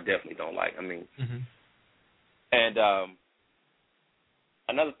thing I definitely don't like. I mean, and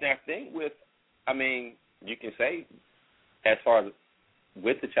another thing I think you can say, as far as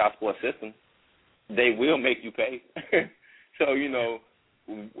with the child support system, they will make you pay. So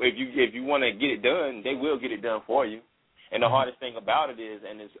if you want to get it done, they will get it done for you. And the hardest thing about it is,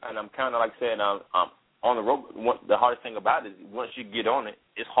 and I'm kind of like saying, on the road, the hardest thing about it is once you get on it,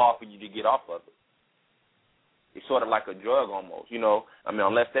 it's hard for you to get off of it. It's sort of like a drug almost,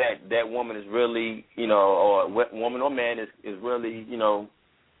 unless that woman is really, or woman or man is really,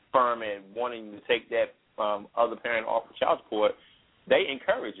 firm and wanting to take that other parent off of child support, they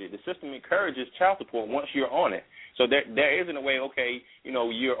encourage it. The system encourages child support once you're on it. So there isn't a way, okay,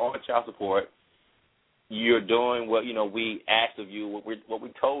 you're on child support, you're doing what, we asked of you, what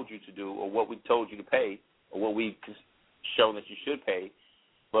we told you to do, or what we told you to pay, or what we shown that you should pay.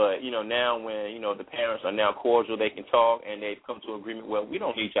 But, now when, the parents are now cordial, they can talk, and they've come to an agreement, well, we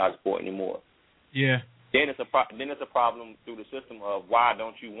don't need child support anymore. Yeah. Then it's a problem through the system of why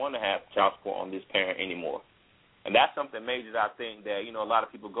don't you want to have child support on this parent anymore. And that's something major that I think that, a lot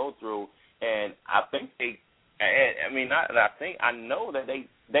of people go through, and I think I know that they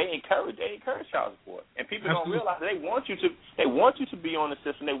encourage child support, and people don't realize they want you to be on the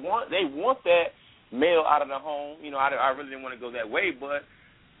system. They want that male out of the home. I really didn't want to go that way, but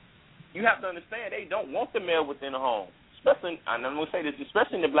you have to understand they don't want the male within the home. Especially, and I'm gonna say this,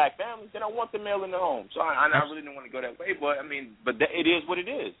 especially in the black families, they don't want the male in the home. So I really didn't want to go that way, but it is what it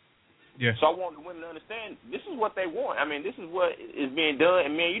is. Yeah. So I want the women to understand this is what they want. This is what is being done,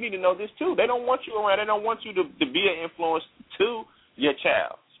 and man, you need to know this too. They don't want you around. They don't want you to be an influence to your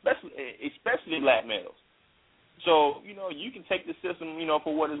child, especially black males. So you can take the system,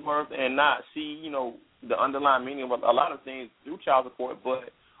 for what it's worth, and not see, the underlying meaning of a lot of things through child support. But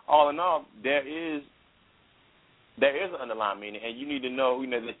all in all, there is an underlying meaning, and you need to know,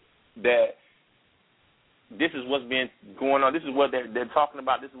 that this is what's been going on. This is what they're talking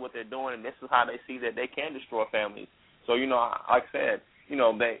about. This is what they're doing, and this is how they see that they can destroy families. So, like I said,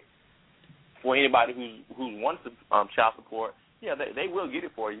 for anybody who wants child support, yeah, they will get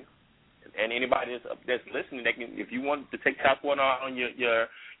it for you. And anybody that's listening, they can, if you want to take child support on your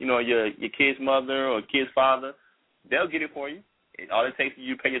kid's mother or kid's father, they'll get it for you. All it takes is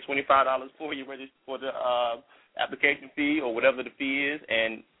you pay your $25 for the application fee or whatever the fee is,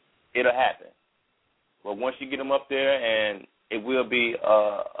 and it'll happen. But once you get them up there, and it will be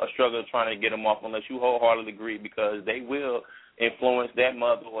a struggle trying to get them off unless you wholeheartedly agree, because they will influence that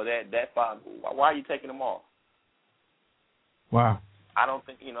mother or that father. Why are you taking them off? Wow. I don't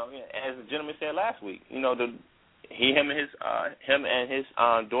think, as the gentleman said last week, him and his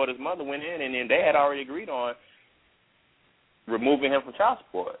daughter's mother went in, and then they had already agreed on removing him from child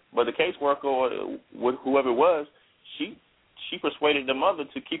support. But the caseworker or whoever it was, she persuaded the mother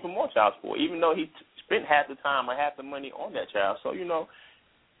to keep him on child support, even though he spent half the time or half the money on that child. So,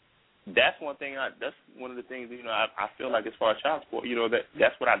 that's one thing. That's one of the things, I feel like as far as child support,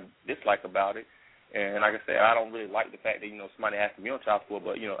 that's what I dislike about it. And like I said, I don't really like the fact that, somebody has to be on child support,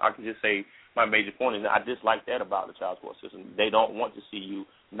 but, I can just say my major point is that I dislike that about the child support system. They don't want to see you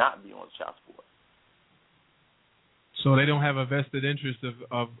not be on child support. So they don't have a vested interest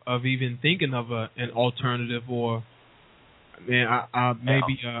of even thinking of an alternative or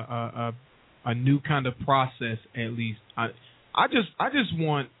maybe a new kind of process. At least I just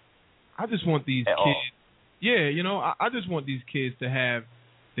want these kids. Yeah, I just want these kids to have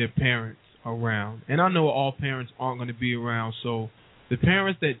their parents around, and I know all parents aren't going to be around. So the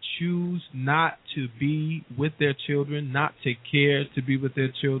parents that choose not to be with their children, not to care to be with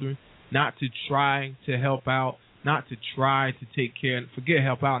their children, not to try to help out, not to try to take care, forget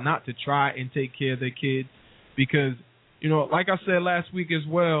help out, not to try and take care of their kids, because, like I said last week as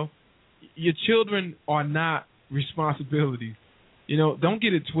well, your children are not responsibilities. Don't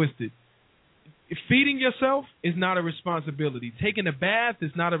get it twisted. Feeding yourself is not a responsibility. Taking a bath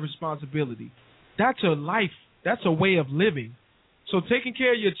is not a responsibility. That's a life. That's a way of living. So taking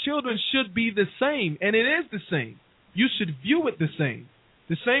care of your children should be the same, and it is the same. You should view it the same.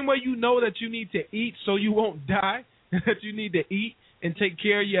 The same way you know that you need to eat so you won't die, that you need to eat and take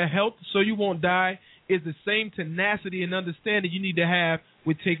care of your health so you won't die, is the same tenacity and understanding you need to have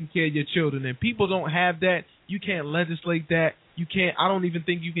with taking care of your children. And people don't have that. You can't legislate that. I don't even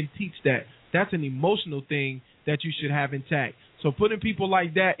think you can teach that. That's an emotional thing that you should have intact. So putting people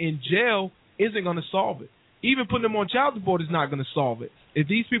like that in jail isn't going to solve it. Even putting them on child support is not going to solve it. If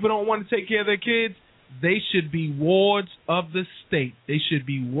these people don't want to take care of their kids, they should be wards of the state. They should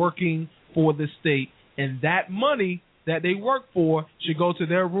be working for the state. And that money that they work for should go to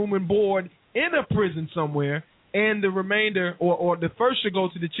their room and board in a prison somewhere, and the remainder, or the first should go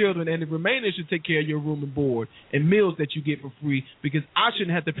to the children, and the remainder should take care of your room and board and meals that you get for free, because I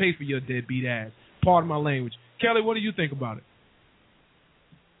shouldn't have to pay for your deadbeat ass. Pardon my language. Kelly, what do you think about it?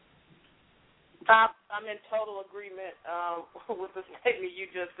 I'm in total agreement with the statement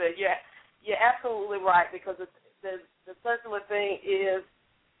you just said. Yeah, you're absolutely right, because the circular thing is,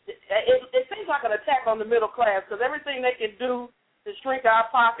 it seems like an attack on the middle class, because everything they can do to shrink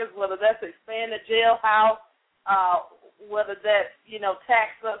our pockets, whether that's expand the jailhouse, whether that's,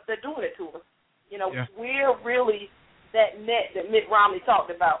 tax us, they're doing it to us. We're really that net that Mitt Romney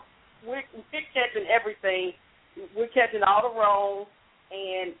talked about. We're catching everything. We're catching all the wrongs,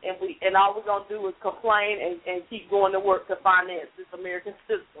 and all we're going to do is complain and keep going to work to finance this American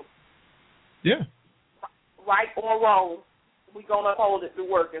system. Yeah. Right or wrong, we're going to hold it to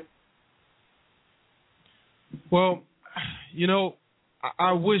working. Well,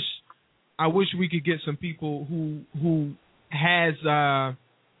 I wish we could get some people who has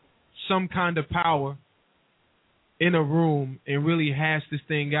some kind of power in a room and really hash this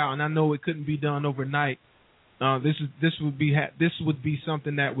thing out. And I know it couldn't be done overnight. This would be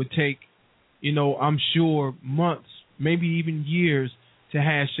something that would take, I'm sure months, maybe even years to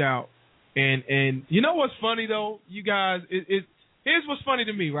hash out. And you know what's funny though, you guys? Here's what's funny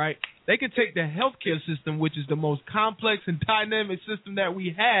to me, right? They could take the healthcare system, which is the most complex and dynamic system that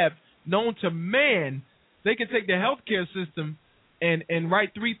we have known to man. They can take the healthcare system and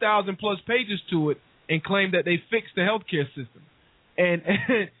write 3,000 plus pages to it and claim that they fixed the healthcare system,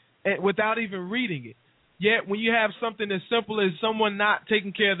 and without even reading it. Yet when you have something as simple as someone not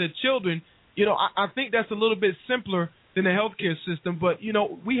taking care of their children, I think that's a little bit simpler than the healthcare system. But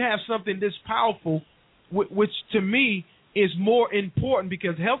we have something this powerful, which to me is more important,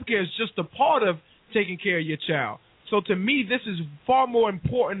 because healthcare is just a part of taking care of your child. So to me, this is far more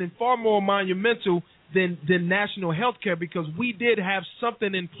important and far more monumental than national healthcare, because we did have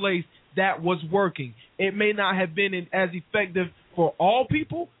something in place that was working. It may not have been as effective for all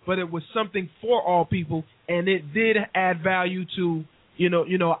people, but it was something for all people, and it did add value to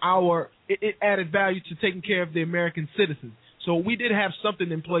it added value to taking care of the American citizens. So we did have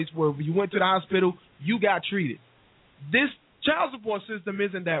something in place where if you went to the hospital, you got treated. This child support system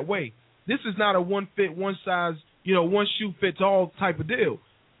isn't that way. This is not a one size, one shoe fits all type of deal.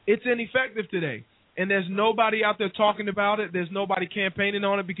 It's ineffective today. And there's nobody out there talking about it. There's nobody campaigning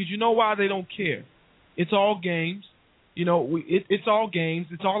on it, because you know why? They don't care. It's all games. It's all games.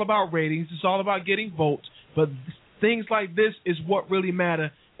 It's all about ratings. It's all about getting votes. But things like this is what really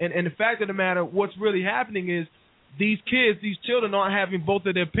matter. And the fact of the matter, what's really happening is these children aren't having both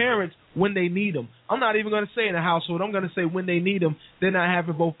of their parents when they need them. I'm not even going to say in a household. I'm going to say when they need them, they're not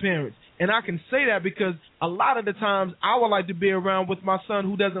having both parents. And I can say that because a lot of the times I would like to be around with my son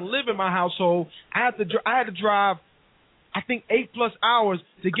who doesn't live in my household. I had to drive, I think, 8+ hours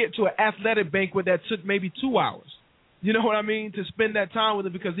to get to an athletic banquet that took maybe 2 hours. You know what I mean? To spend that time with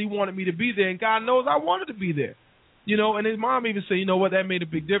him because he wanted me to be there, and God knows I wanted to be there. You know, and his mom even said, you know what, that made a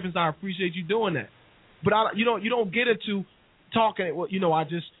big difference. I appreciate you doing that. But you don't get into talking. Well, you know, I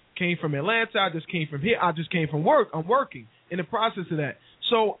just came from Atlanta. I just came from here. I just came from work. I'm working in the process of that.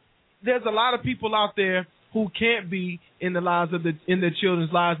 So there's a lot of people out there who can't be in the lives of in their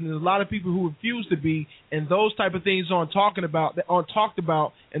children's lives, and there's a lot of people who refuse to be, and those type of things aren't talked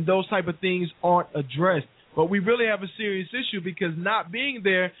about, and those type of things aren't addressed. But we really have a serious issue because not being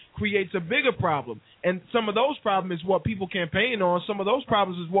there creates a bigger problem. And some of those problems is what people campaign on. Some of those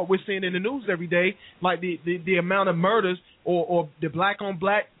problems is what we're seeing in the news every day, like the amount of murders or the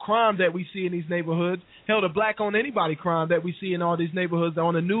black-on-black crime that we see in these neighborhoods. Hell, the black-on-anybody crime that we see in all these neighborhoods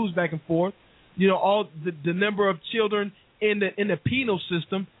on the news back and forth. You know, all the number of children in the penal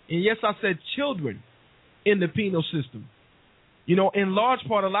system. And yes, I said children in the penal system. You know, in large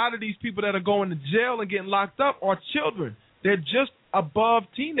part, a lot of these people that are going to jail and getting locked up are children. They're just above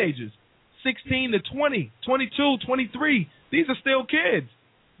teenagers, 16 to 20, 22, 23. These are still kids.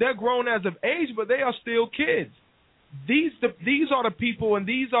 They're grown as of age, but they are still kids. These are the people and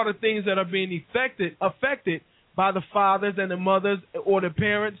these are the things that are being affected by the fathers and the mothers or the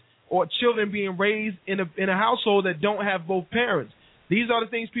parents or children being raised in a household that don't have both parents. These are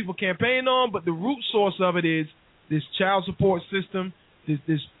the things people campaign on, but the root source of it is this child support system, this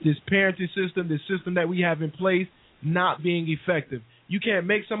parenting system, this system that we have in place not being effective. You can't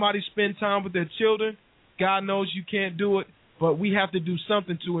make somebody spend time with their children. God knows you can't do it, but we have to do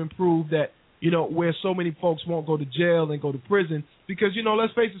something to improve that, you know, where so many folks won't go to jail and go to prison because, you know,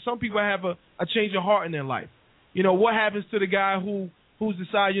 let's face it, some people have a change of heart in their life. You know, what happens to the guy who's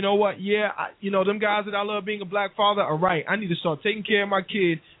decided, you know what, them guys that I love being a black father are right. I need to start taking care of my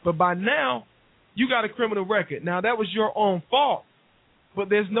kid, but by now, you got a criminal record. Now, that was your own fault, but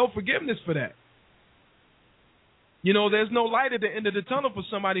there's no forgiveness for that. You know, there's no light at the end of the tunnel for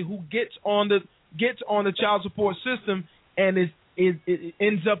somebody who gets on the child support system and it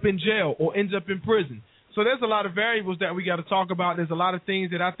ends up in jail or ends up in prison. So there's a lot of variables that we got to talk about. There's a lot of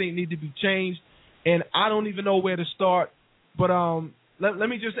things that I think need to be changed, and I don't even know where to start. But let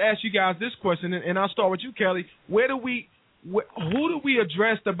me just ask you guys this question, and I'll start with you, Kelly. Who do we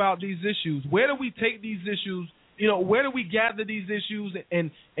address about these issues? Where do we take these issues? You know, where do we gather these issues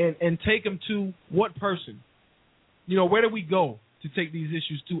and take them to what person? You know, where do we go to take these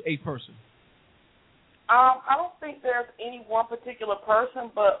issues to a person? I don't think there's any one particular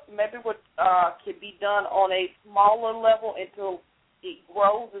person, but maybe what can be done on a smaller level until it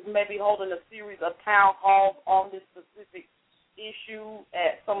grows is maybe holding a series of town halls on this specific issue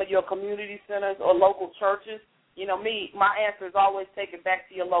at some of your community centers or local churches. You know, my answer is always take it back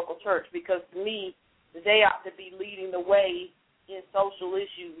to your local church because to me, they ought to be leading the way in social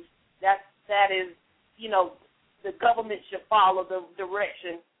issues. That is, you know, the government should follow the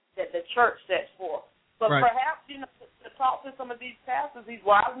direction that the church sets for. But right. Perhaps, you know, to talk to some of these pastors, these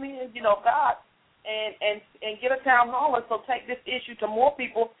wise men, you know, God, and get a town hall and so take this issue to more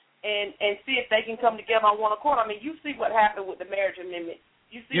people and see if they can come together on one accord. I mean, you see what happened with the marriage amendment.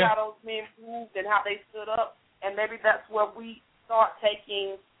 You see how those men moved and how they stood up. And maybe that's where we start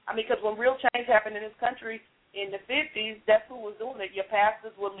taking, because when real change happened in this country in the 50s, that's who was doing it. Your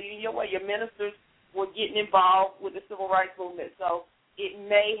pastors were leading your way. Your ministers were getting involved with the civil rights movement. So it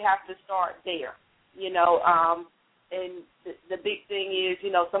may have to start there, you know. And the big thing is, you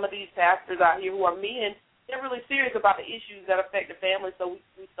know, some of these pastors out here who are men, they're really serious about the issues that affect the family, so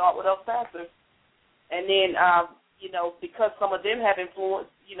we start with those pastors. And then, you know, because some of them have influence,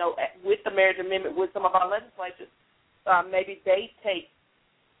 you know, with the marriage amendment, with some of our legislatures, maybe they take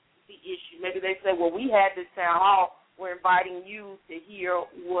the issue. Maybe they say, well, we had this town hall. We're inviting you to hear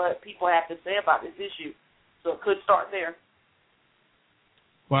what people have to say about this issue. So it could start there.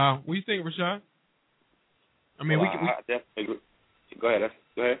 Wow. What do you think, Rashad? I mean, I definitely agree. Go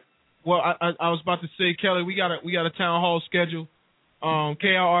ahead. Well, I was about to say, Kelly, we got a town hall schedule.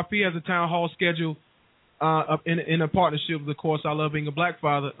 KRP has a town hall schedule in a partnership with, of course, I Love Being a Black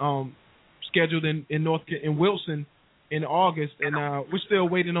Father, scheduled in Wilson in August, and we're still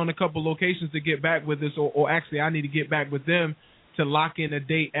waiting on a couple locations to get back with us, or actually I need to get back with them to lock in a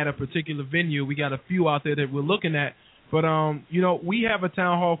date at a particular venue. We got a few out there that we're looking at, but you know, we have a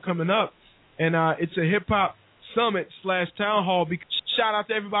town hall coming up, and it's a hip hop summit / town hall. Shout out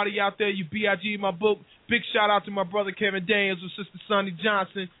to everybody out there. You BIG in my book. Big shout out to my brother Kevin Daniels and sister Sonny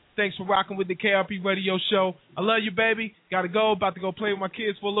Johnson. Thanks for rocking with the KRP radio show. I love you, baby. Got to go. About to go play with my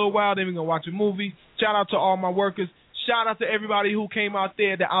kids for a little while. Then we're going to watch a movie. Shout out to all my workers. Shout out to everybody who came out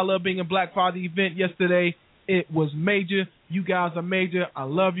there at the I Love Being a Black Father event yesterday. It was major. You guys are major. I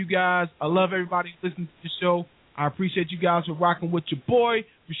love you guys. I love everybody who listens to the show. I appreciate you guys for rocking with your boy,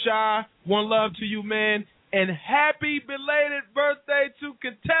 Rashad. One love to you, man. And happy belated birthday to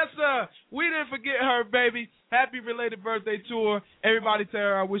Contessa. We didn't forget her, baby. Happy belated birthday to her. Everybody tell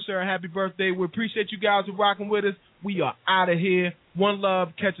her I wish her a happy birthday. We appreciate you guys for rocking with us. We are out of here. One love.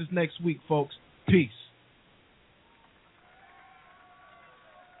 Catch us next week, folks. Peace.